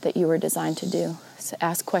that you were designed to do. So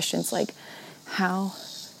ask questions like, how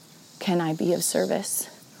can I be of service?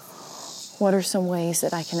 What are some ways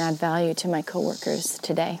that I can add value to my coworkers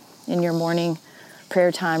today in your morning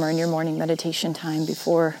prayer time or in your morning meditation time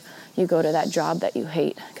before you go to that job that you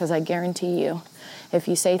hate? Because I guarantee you, if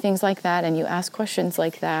you say things like that and you ask questions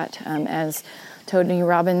like that, as Tony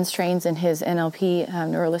Robbins trains in his NLP,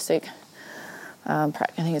 neuralistic, I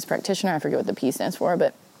think it's practitioner, I forget what the P stands for,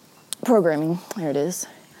 but programming, there it is.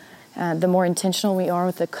 The more intentional we are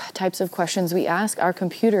with the types of questions we ask, our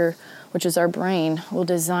computer, which is our brain, will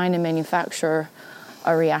design and manufacture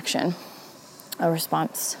a reaction, a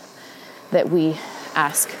response that we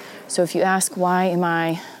ask. So if you ask, why am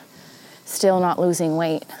I still not losing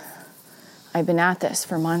weight? I've been at this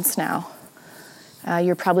for months now.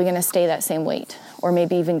 You're probably going to stay that same weight, or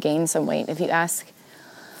maybe even gain some weight. If you ask,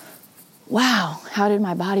 wow, how did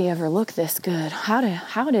my body ever look this good?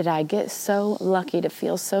 How did I get so lucky to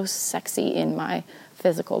feel so sexy in my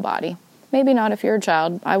physical body? Maybe not if you're a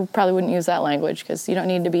child. I probably wouldn't use that language because you don't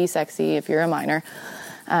need to be sexy if you're a minor.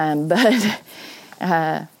 But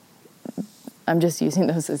I'm just using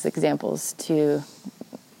those as examples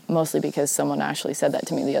mostly because someone actually said that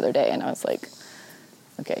to me the other day, and I was like,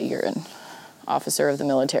 okay, you're an officer of the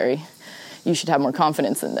military. You should have more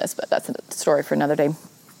confidence in this, but that's a story for another day.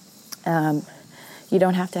 You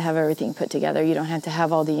don't have to have everything put together. You don't have to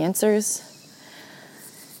have all the answers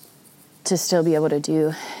to still be able to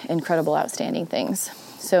do incredible, outstanding things.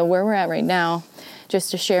 So where we're at right now,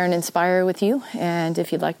 just to share and inspire with you, and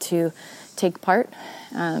if you'd like to take part,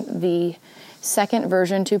 the second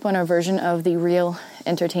version, 2.0 version of the Real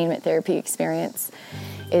Entertainment Therapy Experience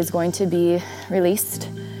is going to be released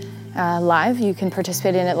live. You can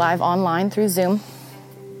participate in it live online through Zoom.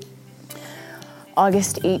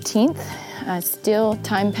 August 18th, still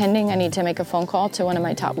time pending. I need to make a phone call to one of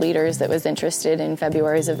my top leaders that was interested in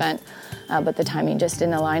February's event, but the timing just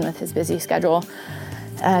didn't align with his busy schedule.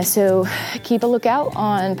 So keep a lookout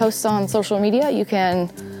on posts on social media. You can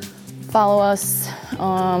follow us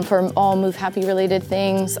for all Move Happy related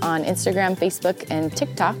things on Instagram, Facebook, and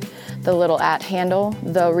TikTok. The little @ handle,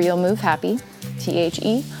 The Real Move Happy,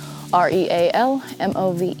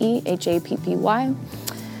 TheRealMoveHappy.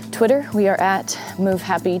 Twitter, we are at Move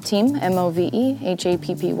Happy Team,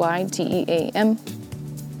 MoveHappyTeam.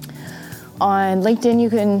 On LinkedIn, you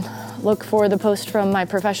can look for the post from my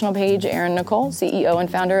professional page, Erin Nicole, CEO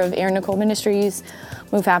and founder of Erin Nicole Ministries,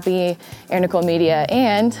 Move Happy, Erin Nicole Media,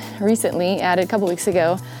 and recently, added a couple weeks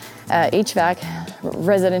ago, HVAC,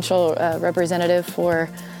 residential representative for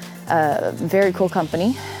a very cool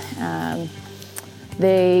company.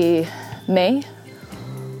 They may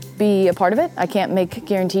be a part of it. I can't make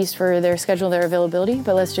guarantees for their schedule, their availability,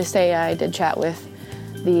 but let's just say I did chat with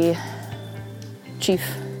the Chief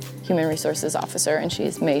Human Resources Officer, and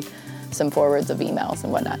she's made some forwards of emails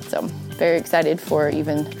and whatnot. So very excited for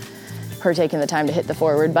even her taking the time to hit the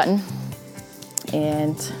forward button.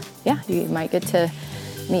 And yeah, you might get to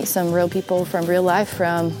meet some real people from real life,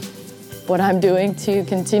 from what I'm doing to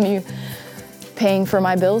continue paying for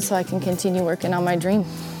my bills so I can continue working on my dream.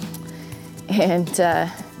 And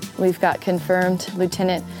we've got confirmed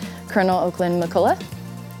Lieutenant Colonel Oakland McCullough.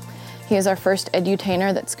 He is our first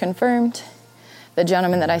edutainer that's confirmed. The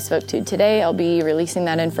gentleman that I spoke to today, I'll be releasing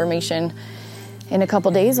that information in a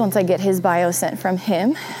couple days once I get his bio sent from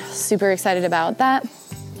him. Super excited about that.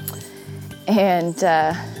 And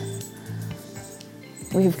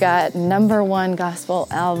we've got #1 gospel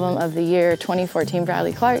album of the year 2014,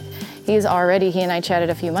 Bradley Clark. He and I chatted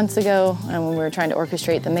a few months ago when we were trying to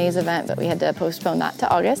orchestrate the Maze event, but we had to postpone that to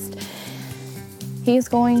August. He's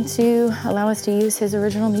going to allow us to use his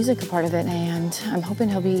original music, a part of it, and I'm hoping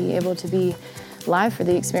he'll be able to be live for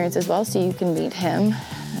the experience as well, so you can meet him,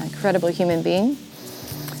 an incredible human being.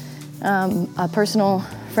 A personal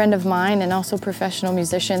friend of mine and also professional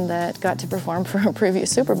musician that got to perform for a previous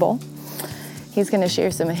Super Bowl. He's going to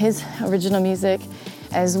share some of his original music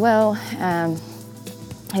as well.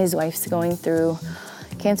 His wife's going through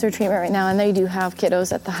cancer treatment right now, and they do have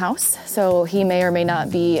kiddos at the house, so he may or may not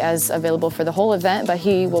be as available for the whole event, but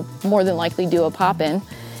he will more than likely do a pop-in.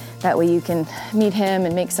 That way you can meet him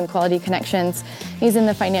and make some quality connections. He's in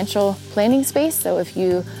the financial planning space, so if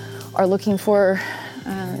you are looking for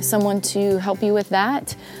someone to help you with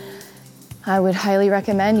that, I would highly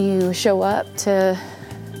recommend you show up to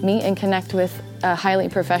meet and connect with a highly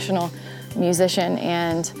professional musician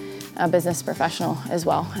and a business professional as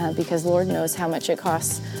well, because Lord knows how much it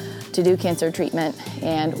costs to do cancer treatment,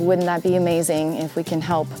 and wouldn't that be amazing if we can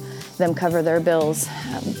help them cover their bills,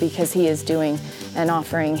 because he is doing and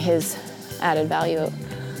offering his added value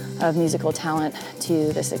of musical talent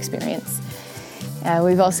to this experience.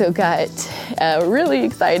 We've also got really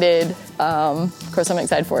excited, of course I'm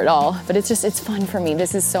excited for it all, but it's fun for me.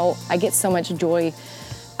 I get so much joy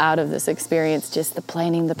out of this experience, just the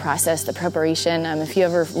planning, the process, the preparation. If you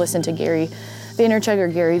ever listen to Gary Vaynerchuk or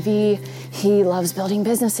Gary Vee, he loves building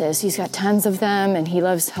businesses. He's got tons of them, and he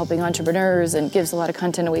loves helping entrepreneurs and gives a lot of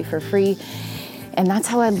content away for free. And that's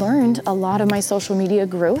how I learned a lot of my social media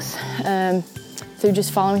growth, through just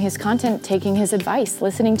following his content, taking his advice,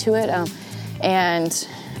 listening to it, and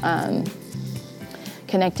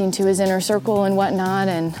connecting to his inner circle and whatnot.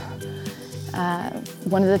 And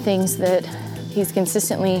one of the things that he's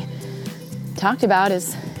consistently talked about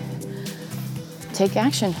is take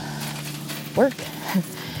action, work.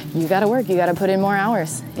 You gotta work, you gotta put in more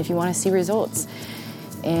hours if you wanna see results.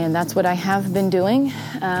 And that's what I have been doing.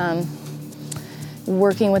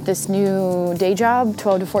 working with this new day job,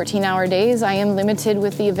 12 to 14 hour days, I am limited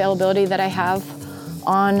with the availability that I have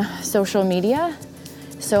on social media.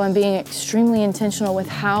 So I'm being extremely intentional with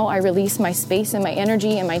how I release my space and my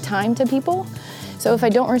energy and my time to people. So if I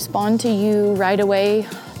don't respond to you right away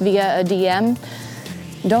via a DM,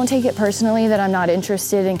 don't take it personally that I'm not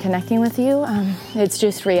interested in connecting with you. It's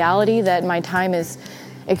just reality that my time is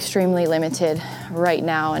extremely limited right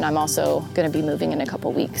now, and I'm also going to be moving in a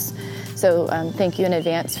couple weeks. So thank you in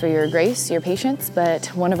advance for your grace, your patience. But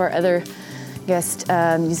one of our other guest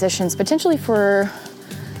musicians, potentially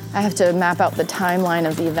I have to map out the timeline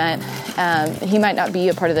of the event. He might not be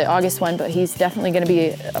a part of the August one, but he's definitely going to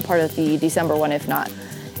be a part of the December one, if not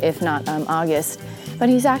August. But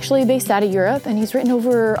he's actually based out of Europe, and he's written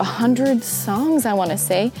over 100 songs, I want to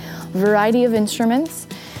say, variety of instruments.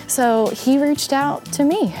 So he reached out to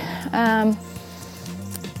me.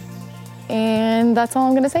 And that's all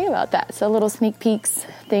I'm going to say about that. So little sneak peeks,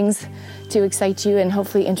 things to excite you and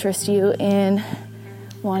hopefully interest you in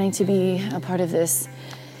wanting to be a part of this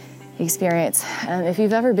experience. If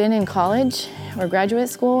you've ever been in college or graduate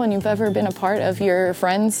school and you've ever been a part of your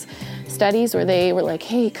friends' studies where they were like,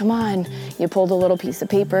 hey, come on, you pulled a little piece of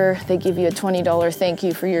paper, they give you a $20 thank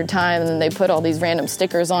you for your time, and then they put all these random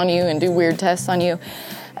stickers on you and do weird tests on you.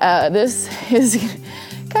 This is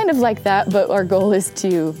kind of like that, but our goal is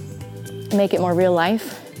to make it more real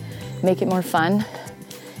life, make it more fun,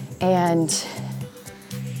 and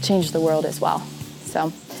change the world as well.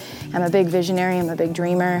 So I'm a big visionary, I'm a big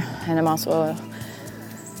dreamer, and I'm also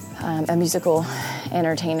a musical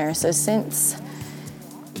entertainer. So since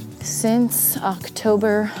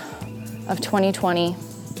October of 2020,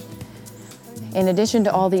 in addition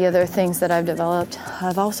to all the other things that I've developed,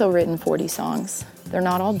 I've also written 40 songs. They're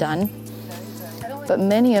not all done, but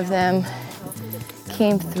many of them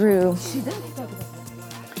came through.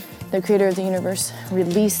 The creator of the universe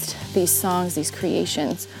released these songs, these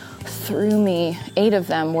creations, through me. 8 of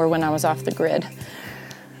them were when I was off the grid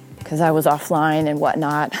because I was offline and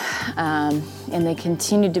whatnot. And they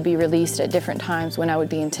continued to be released at different times when I would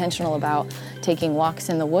be intentional about taking walks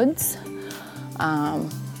in the woods.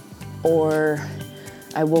 Or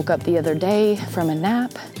I woke up the other day from a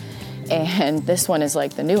nap, and this one is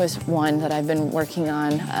like the newest one that I've been working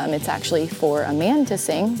on. It's actually for a man to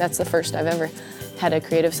sing. That's the first I've ever had a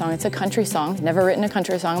creative song. It's a country song. Never written a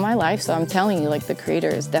country song in my life, so I'm telling you, like, the creator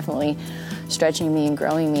is definitely stretching me and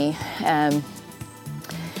growing me.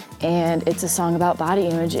 And it's a song about body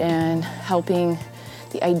image and helping.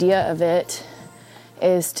 The idea of it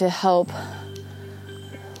is to help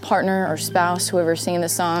partner or spouse, whoever's singing the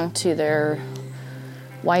song, to their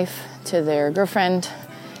wife, to their girlfriend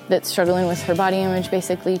that's struggling with her body image,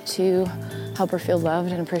 basically to help her feel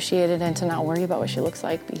loved and appreciated and to not worry about what she looks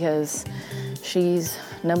like because she's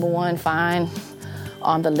number one fine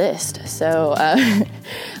on the list. So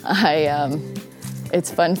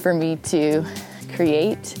it's fun for me to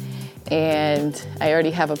create, and I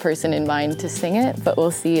already have a person in mind to sing it, but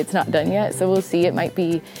we'll see. It's not done yet, so we'll see. It might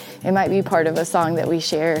be part of a song that we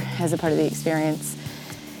share as a part of the experience.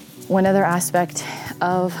 One other aspect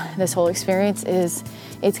of this whole experience is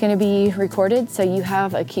it's going to be recorded, so you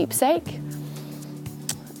have a keepsake.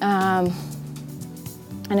 And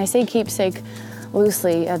I say keepsake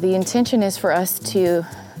loosely. The intention is for us to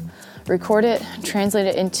record it, translate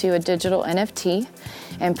it into a digital NFT,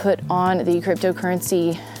 and put on the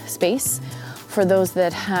cryptocurrency space for those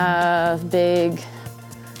that have big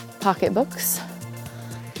pocketbooks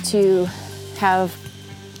to have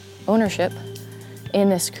ownership in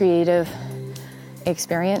this creative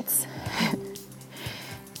experience.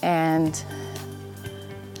 And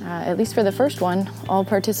at least for the first one, all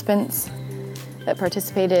participants that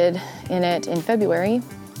participated in it in February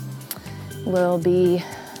will be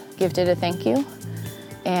gifted a thank you,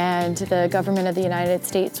 and the government of the United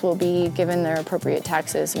States will be given their appropriate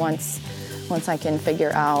taxes once I can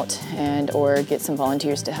figure out or get some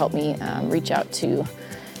volunteers to help me reach out to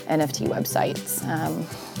NFT websites.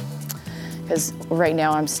 Because right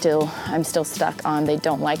now I'm still stuck on they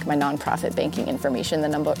don't like my nonprofit banking information.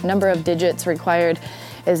 The number of digits required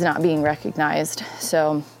is not being recognized.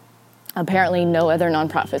 So apparently no other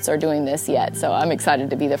nonprofits are doing this yet. So I'm excited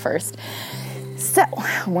to be the first. So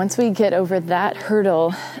once we get over that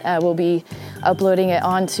hurdle, we'll be uploading it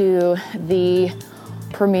onto the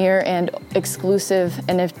premier and exclusive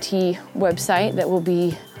NFT website that will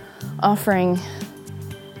be offering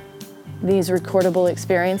these recordable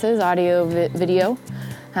experiences, audio, video.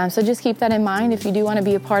 So just keep that in mind if you do want to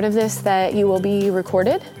be a part of this, that you will be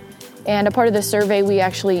recorded And a part of the survey,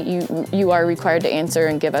 you are required to answer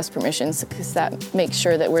and give us permissions, because that makes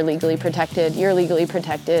sure that we're legally protected. You're legally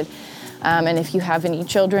protected. And if you have any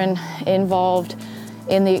children involved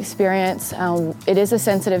in the experience, it is a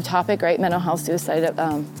sensitive topic, right? Mental health, suicide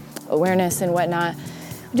awareness and whatnot.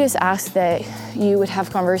 We just ask that you would have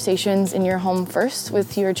conversations in your home first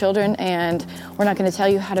with your children, and we're not going to tell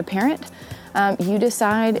you how to parent. You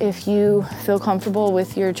decide if you feel comfortable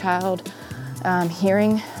with your child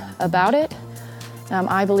hearing about it.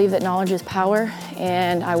 I believe that knowledge is power,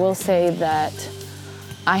 and I will say that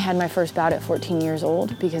I had my first bout at 14 years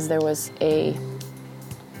old because there was an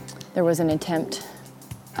attempt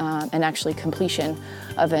and actually completion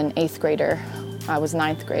of an 8th grader. I was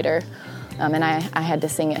 9th grader, and I had to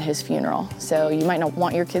sing at his funeral. So you might not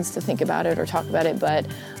want your kids to think about it or talk about it, but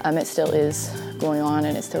it still is going on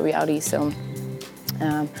and it's still reality. So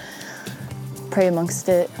pray amongst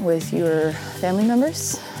it with your family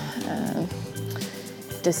members.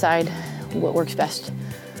 Decide what works best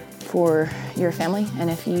for your family, and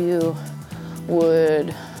if you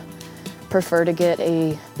would prefer to get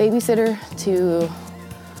a babysitter to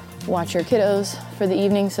watch your kiddos for the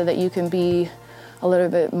evening so that you can be a little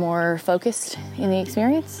bit more focused in the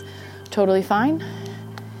experience, totally fine.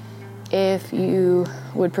 If you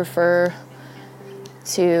would prefer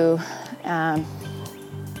to have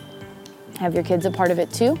your kids a part of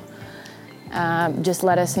it too, just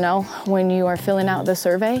let us know when you are filling out the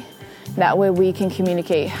survey. That way we can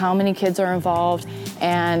communicate how many kids are involved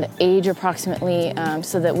and age approximately,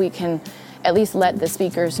 so that we can at least let the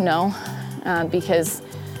speakers know, because,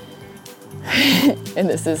 and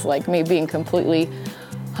this is like me being completely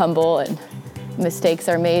humble, and mistakes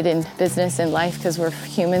are made in business and life because we're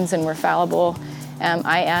humans and we're fallible.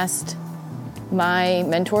 I asked my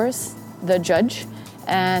mentors, the judge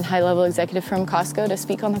and high-level executive from Costco, to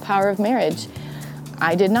speak on the power of marriage.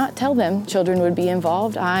 I did not tell them children would be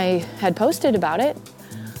involved. I had posted about it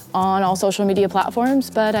on all social media platforms,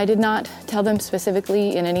 but I did not tell them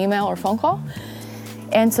specifically in an email or phone call.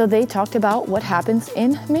 And so they talked about what happens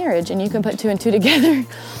in marriage, and you can put 2 and 2 together.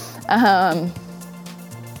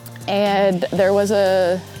 And there was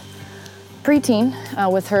a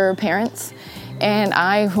preteen with her parents, and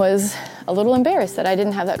I was a little embarrassed that I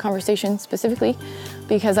didn't have that conversation specifically,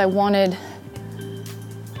 because I wanted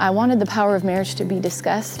the power of marriage to be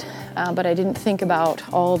discussed, but I didn't think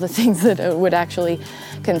about all the things that would actually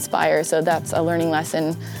conspire. So that's a learning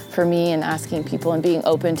lesson for me, in asking people and being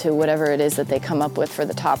open to whatever it is that they come up with for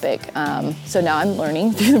the topic. So now I'm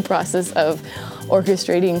learning through the process of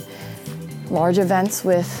orchestrating large events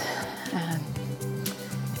with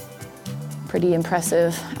pretty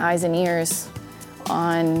impressive eyes and ears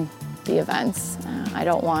on the events. I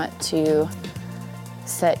don't want to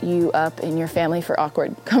set you up and your family for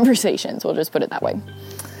awkward conversations. We'll just put it that way.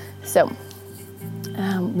 So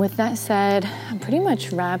with that said, I'm pretty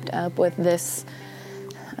much wrapped up with this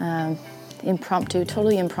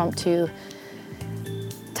totally impromptu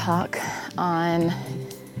talk on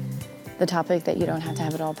the topic that you don't have to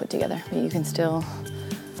have it all put together, but you can still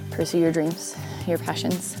pursue your dreams, your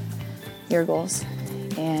passions, your goals.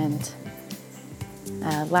 And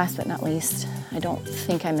last but not least, I don't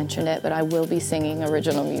think I mentioned it, but I will be singing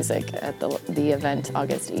original music at the event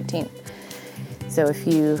August 18th. So if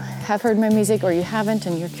you have heard my music or you haven't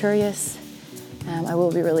and you're curious, I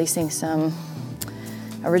will be releasing some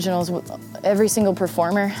originals. Every single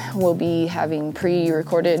performer will be having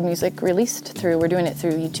pre-recorded music released we're doing it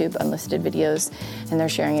through YouTube Unlisted Videos, and they're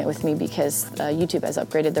sharing it with me because YouTube has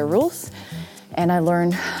upgraded their rules. And I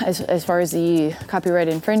learned, as far as the copyright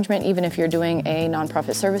infringement, even if you're doing a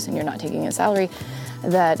nonprofit service and you're not taking a salary,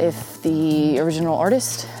 that if the original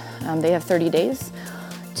artist, they have 30 days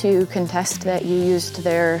to contest that you used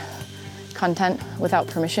their content without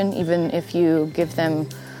permission, even if you give them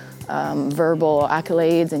verbal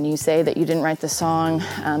accolades and you say that you didn't write the song,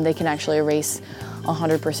 they can actually erase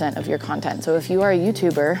 100% of your content. So if you are a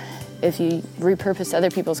YouTuber, if you repurpose other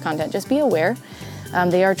people's content, just be aware.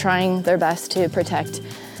 They are trying their best to protect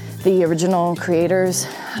the original creators,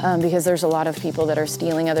 because there's a lot of people that are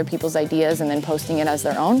stealing other people's ideas and then posting it as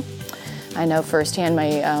their own. I know firsthand,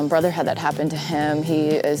 my brother had that happen to him.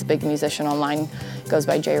 He is a big musician online, goes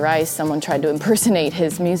by Jay Rice. Someone tried to impersonate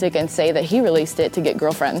his music and say that he released it to get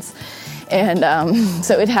girlfriends. And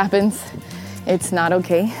so it happens. It's not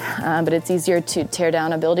okay, but it's easier to tear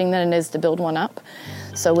down a building than it is to build one up.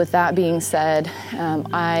 So with that being said,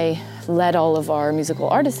 I let all of our musical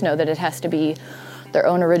artists know that it has to be their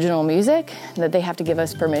own original music, that they have to give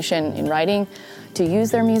us permission in writing to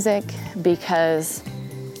use their music, because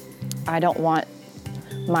I don't want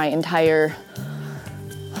my entire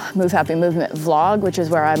Move Happy Movement vlog, which is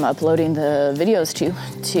where I'm uploading the videos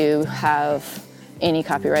to have any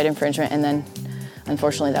copyright infringement, and then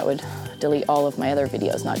unfortunately that would delete all of my other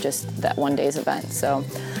videos, not just that one day's event. So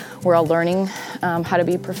we're all learning how to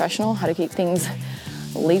be professional, how to keep things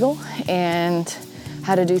legal, and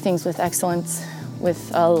how to do things with excellence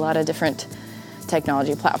with a lot of different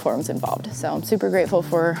technology platforms involved. So I'm super grateful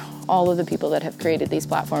for all of the people that have created these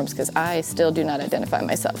platforms, because I still do not identify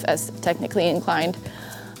myself as technically inclined,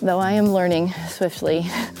 though I am learning swiftly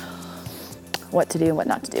what to do and what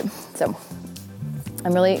not to do. So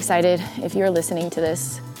I'm really excited. If you're listening to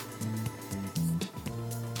this,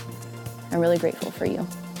 I'm really grateful for you.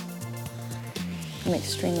 I'm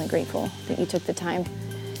extremely grateful that you took the time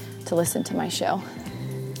to listen to my show.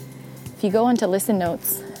 If you go onto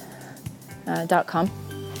listennotes.com,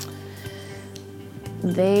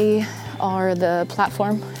 they are the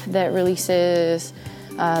platform that releases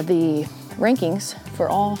the rankings for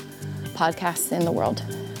all podcasts in the world.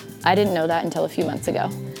 I didn't know that until a few months ago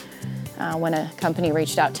when a company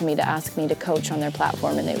reached out to me to ask me to coach on their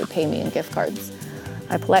platform, and they would pay me in gift cards.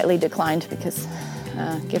 I politely declined because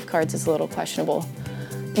gift cards is a little questionable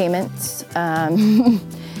payments,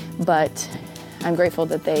 but I'm grateful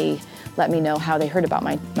that they let me know how they heard about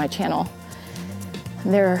my channel.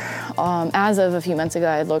 There, as of a few months ago,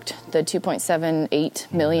 I looked the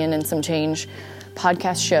 2.78 million and some change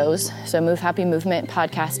podcast shows. So Move Happy Movement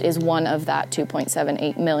podcast is one of that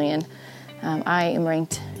 2.78 million. I am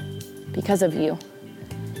ranked because of you,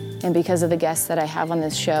 and because of the guests that I have on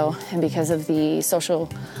this show, and because of the social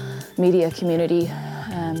media community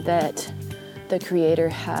that the creator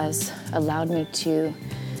has allowed me to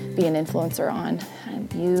be an influencer on.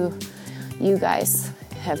 And you guys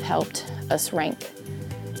have helped us rank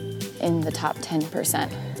in the top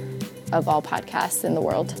 10% of all podcasts in the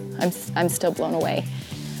world. I'm still blown away,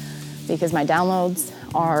 because my downloads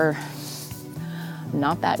are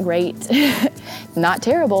not that great, not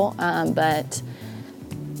terrible, but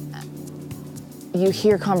you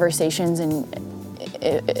hear conversations in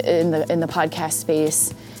the podcast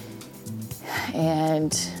space,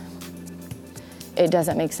 and it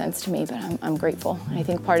doesn't make sense to me, but I'm grateful. I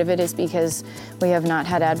think part of it is because we have not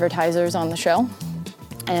had advertisers on the show,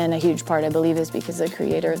 and a huge part, I believe, is because the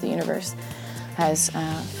creator of the universe has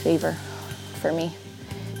favor for me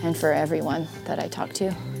and for everyone that I talk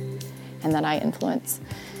to and that I influence.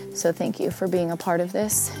 So thank you for being a part of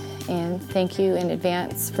this, and thank you in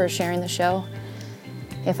advance for sharing the show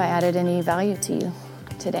if I added any value to you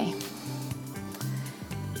today.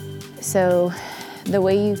 So the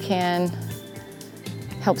way you can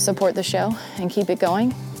help support the show and keep it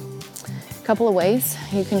going, a couple of ways.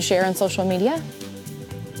 You can share on social media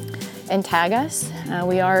and tag us.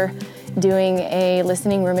 We are doing a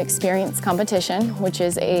listening room experience competition, which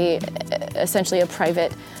is essentially a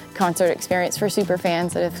private concert experience for super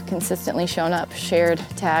fans that have consistently shown up, shared,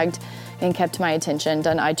 tagged, and kept my attention,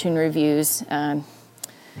 done iTunes reviews,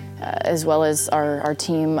 as well as our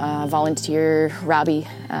team volunteer, Robbie,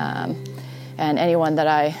 and anyone that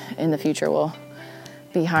I, in the future, will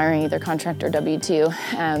be hiring, either contract or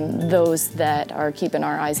W-2, those that are keeping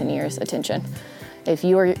our eyes and ears attention. If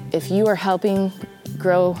you are helping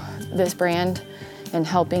grow this brand and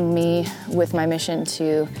helping me with my mission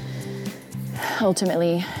to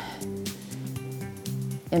ultimately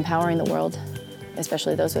empowering the world,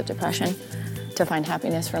 especially those with depression, to find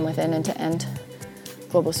happiness from within and to end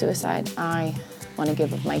global suicide, I want to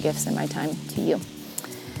give of my gifts and my time to you.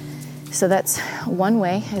 So that's one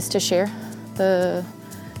way, is to share the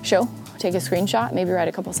show. Take a screenshot, maybe write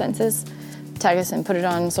a couple sentences, tag us and put it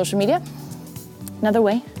on social media. Another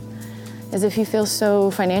way is if you feel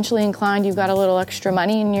so financially inclined, you've got a little extra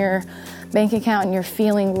money in your bank account and you're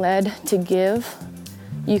feeling led to give,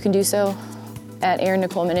 you can do so at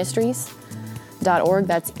ErinNicoleMinistries.org.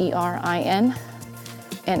 That's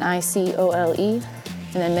ErinNicole.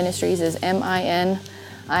 And then ministries is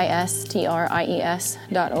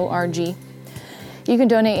MINISTRIES.org. You can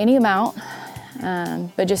donate any amount,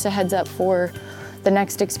 but just a heads up for the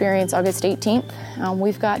next experience, August 18th.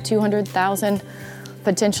 We've got 200,000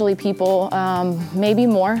 potentially people, maybe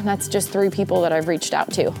more. That's just 3 people that I've reached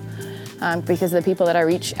out to, because the people that I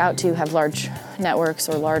reach out to have large networks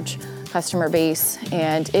or large customer base,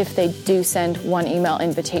 and if they do send one email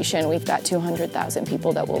invitation, we've got 200,000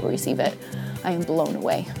 people that will receive it. I am blown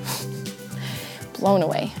away. Blown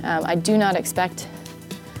away. I do not expect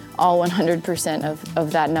all 100%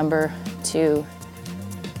 of that number to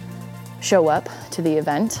show up to the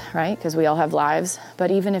event, right? Because we all have lives.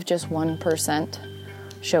 But even if just 1%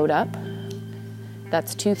 showed up,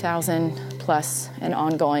 that's 2,000 plus and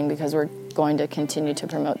ongoing, because we're going to continue to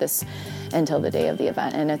promote this until the day of the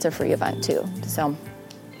event, and it's a free event too. So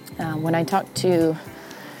when I talked to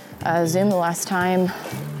Zoom the last time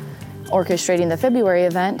orchestrating the February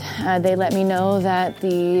event, they let me know that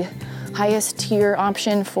the highest tier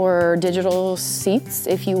option for digital seats,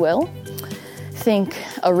 if you will, think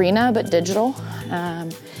arena but digital,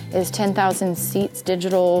 is 10,000 seats,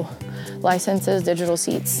 digital licenses, digital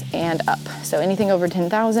seats, and up. So anything over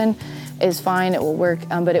 10,000 is fine, it will work,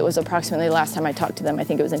 but it was approximately, last time I talked to them, I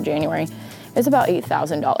think it was in January, it's about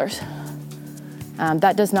 $8,000.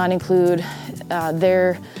 That does not include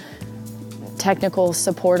their technical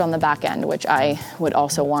support on the back end, which I would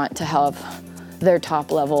also want to have their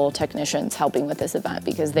top level technicians helping with this event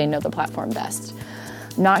because they know the platform best.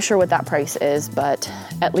 Not sure what that price is, but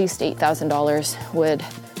at least $8,000 would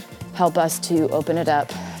help us to open it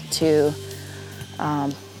up to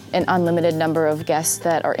an unlimited number of guests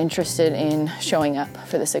that are interested in showing up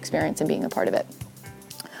for this experience and being a part of it.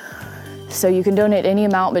 So you can donate any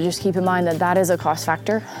amount, but just keep in mind that that is a cost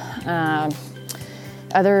factor.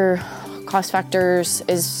 Other cost factors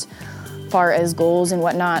as far as goals and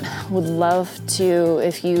whatnot, would love to,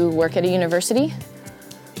 if you work at a university,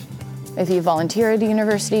 if you volunteer at a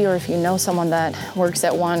university, or if you know someone that works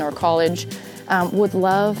at one or college, would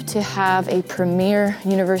love to have a premier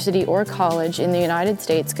university or college in the United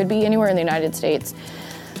States, could be anywhere in the United States,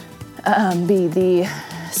 be the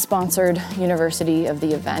sponsored university of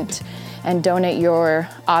the event and donate your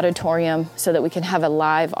auditorium so that we can have a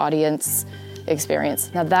live audience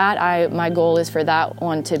experience. Now that my goal is for that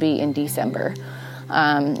one to be in December.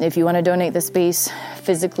 If you want to donate the space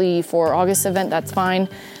physically for August event, that's fine.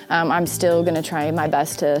 I'm still going to try my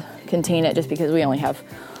best to contain it just because we only have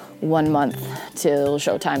 1 month till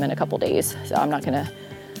showtime in a couple days. So I'm not going to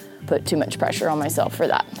put too much pressure on myself for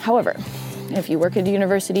that. However, if you work at a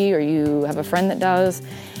university or you have a friend that does,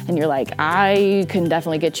 and you're like, I can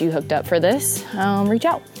definitely get you hooked up for this, reach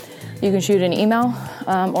out. You can shoot an email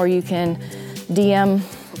or you can DM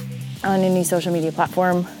on any social media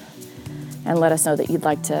platform and let us know that you'd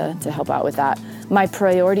like to help out with that. My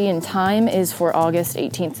priority in time is for August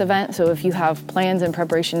 18th event. So if you have plans and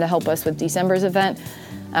preparation to help us with December's event,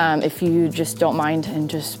 if you just don't mind and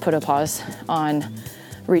just put a pause on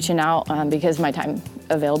reaching out because my time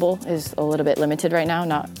available is a little bit limited right now.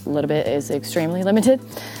 Not a little bit, is extremely limited.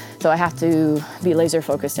 So I have to be laser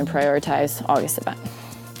focused and prioritize August event.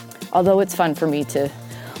 Although it's fun for me to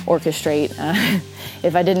orchestrate.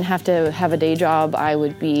 If I didn't have to have a day job, I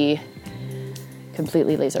would be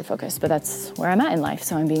completely laser focused, but that's where I'm at in life.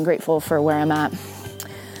 So I'm being grateful for where I'm at.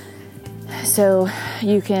 So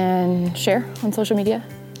you can share on social media,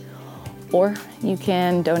 or you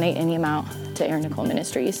can donate any amount to Erin Nicole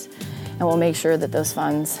Ministries, and we'll make sure that those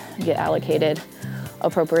funds get allocated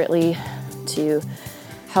appropriately to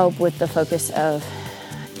help with the focus of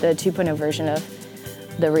the 2.0 version of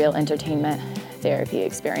the real entertainment therapy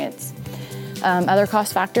experience. Other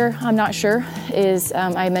cost factor, I'm not sure, is,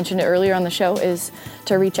 I mentioned it earlier on the show, is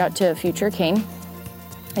to reach out to Future Kane.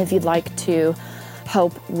 If you'd like to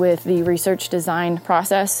help with the research design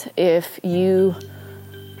process, if you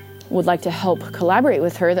would like to help collaborate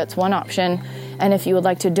with her, that's one option. And if you would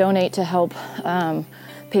like to donate to help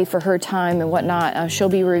pay for her time and whatnot, she'll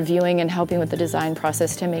be reviewing and helping with the design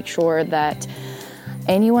process to make sure that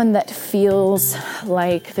anyone that feels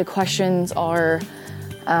like the questions are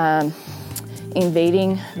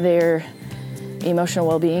invading their emotional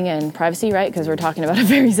well-being and privacy, right? Because we're talking about a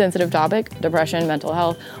very sensitive topic, depression, mental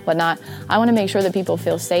health, whatnot. I want to make sure that people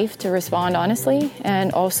feel safe to respond honestly,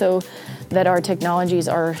 and also that our technologies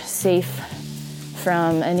are safe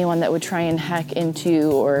from anyone that would try and hack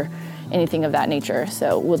into or anything of that nature.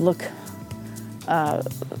 So it would look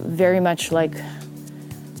very much like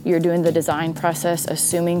you're doing the design process,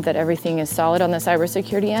 assuming that everything is solid on the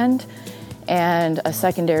cybersecurity end, and a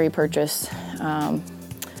secondary purchase.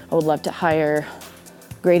 I would love to hire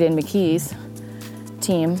Graydon McKee's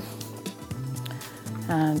team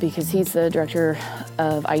because he's the director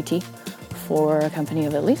of IT for a company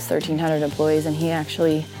of at least 1,300 employees, and he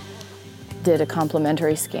actually did a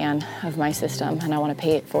complimentary scan of my system, and I want to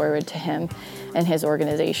pay it forward to him and his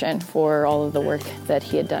organization for all of the work that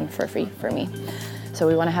he had done for free for me. So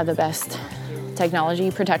we want to have the best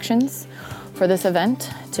technology protections for this event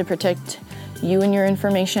to protect you and your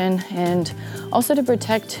information, and also to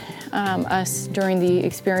protect us during the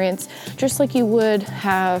experience, just like you would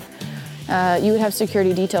have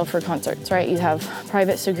security detail for concerts, right? You have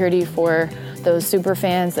private security for those super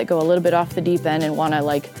fans that go a little bit off the deep end and want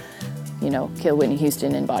to kill Whitney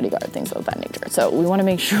Houston and Bodyguard, things of that nature. So we want to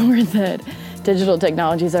make sure that digital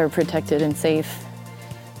technologies are protected and safe,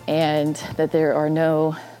 and that there are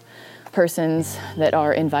no persons that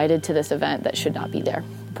are invited to this event that should not be there,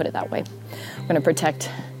 put it that way. We're going to protect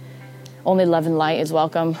only love and light is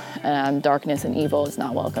welcome, darkness and evil is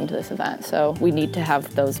not welcome to this event. So we need to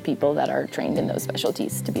have those people that are trained in those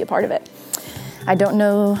specialties to be a part of it. I don't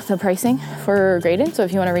know the pricing for Graydon, so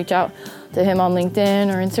if you want to reach out to him on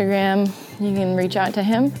LinkedIn or Instagram, you can reach out to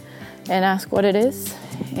him and ask what it is.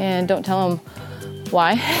 And don't tell him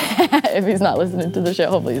why, if he's not listening to the show.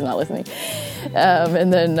 Hopefully he's not listening.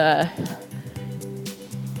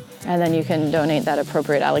 And then you can donate that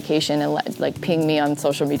appropriate allocation and ping me on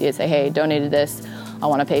social media and say, hey, donated this. I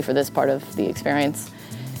want to pay for this part of the experience.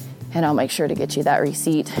 And I'll make sure to get you that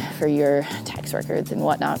receipt for your tax records and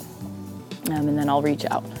whatnot. And then I'll reach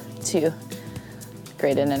out to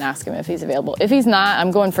Graydon and ask him if he's available. If he's not,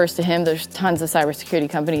 I'm going first to him. There's tons of cybersecurity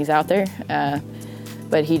companies out there,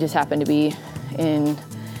 but he just happened to be in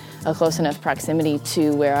a close enough proximity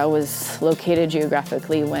to where I was located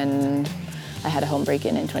geographically when I had a home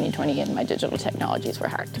break-in in 2020 and my digital technologies were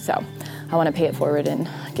hacked. So I want to pay it forward and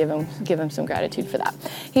give him some gratitude for that.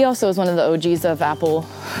 He also is one of the OGs of Apple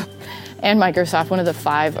and Microsoft, one of the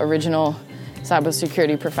 5 original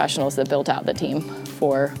cybersecurity professionals that built out the team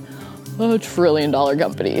for a $1 trillion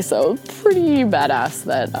company. So pretty badass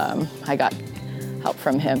that I got help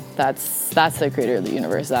from him. That's the creator of the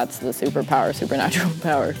universe. That's the supernatural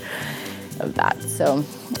power of that. So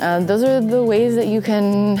those are the ways that you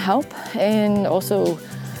can help, and also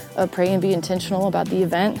pray and be intentional about the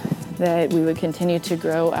event, that we would continue to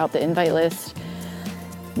grow out the invite list,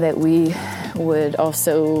 that we would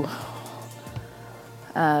also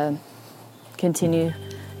continue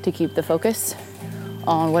to keep the focus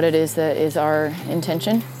on what it is that is our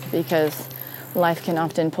intention, because life can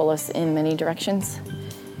often pull us in many directions,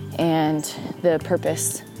 and the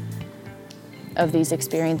purpose of these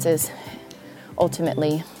experiences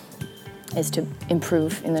ultimately is to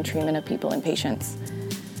improve in the treatment of people and patients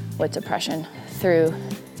with depression through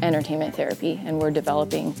entertainment therapy, and we're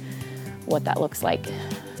developing what that looks like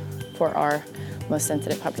for our most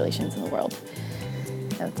sensitive populations in the world.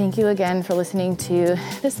 So thank you again for listening to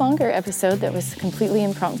this longer episode that was completely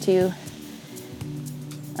impromptu.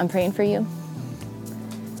 I'm praying for you.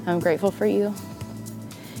 I'm grateful for you.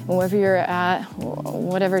 And wherever you're at,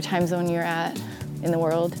 whatever time zone you're at in the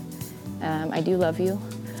world, I do love you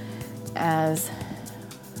as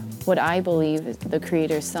what I believe is the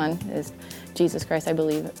Creator's Son is Jesus Christ. I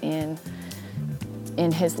believe in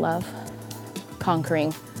His love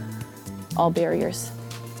conquering all barriers.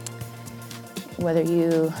 Whether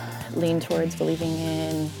you lean towards believing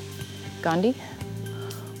in Gandhi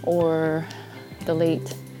or the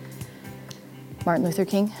late Martin Luther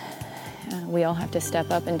King, we all have to step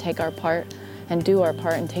up and take our part and do our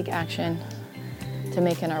part and take action to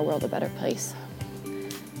making our world a better place.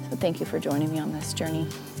 So thank you for joining me on this journey.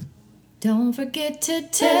 Don't forget to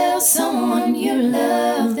tell someone you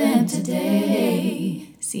love them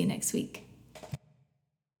today. See you next week.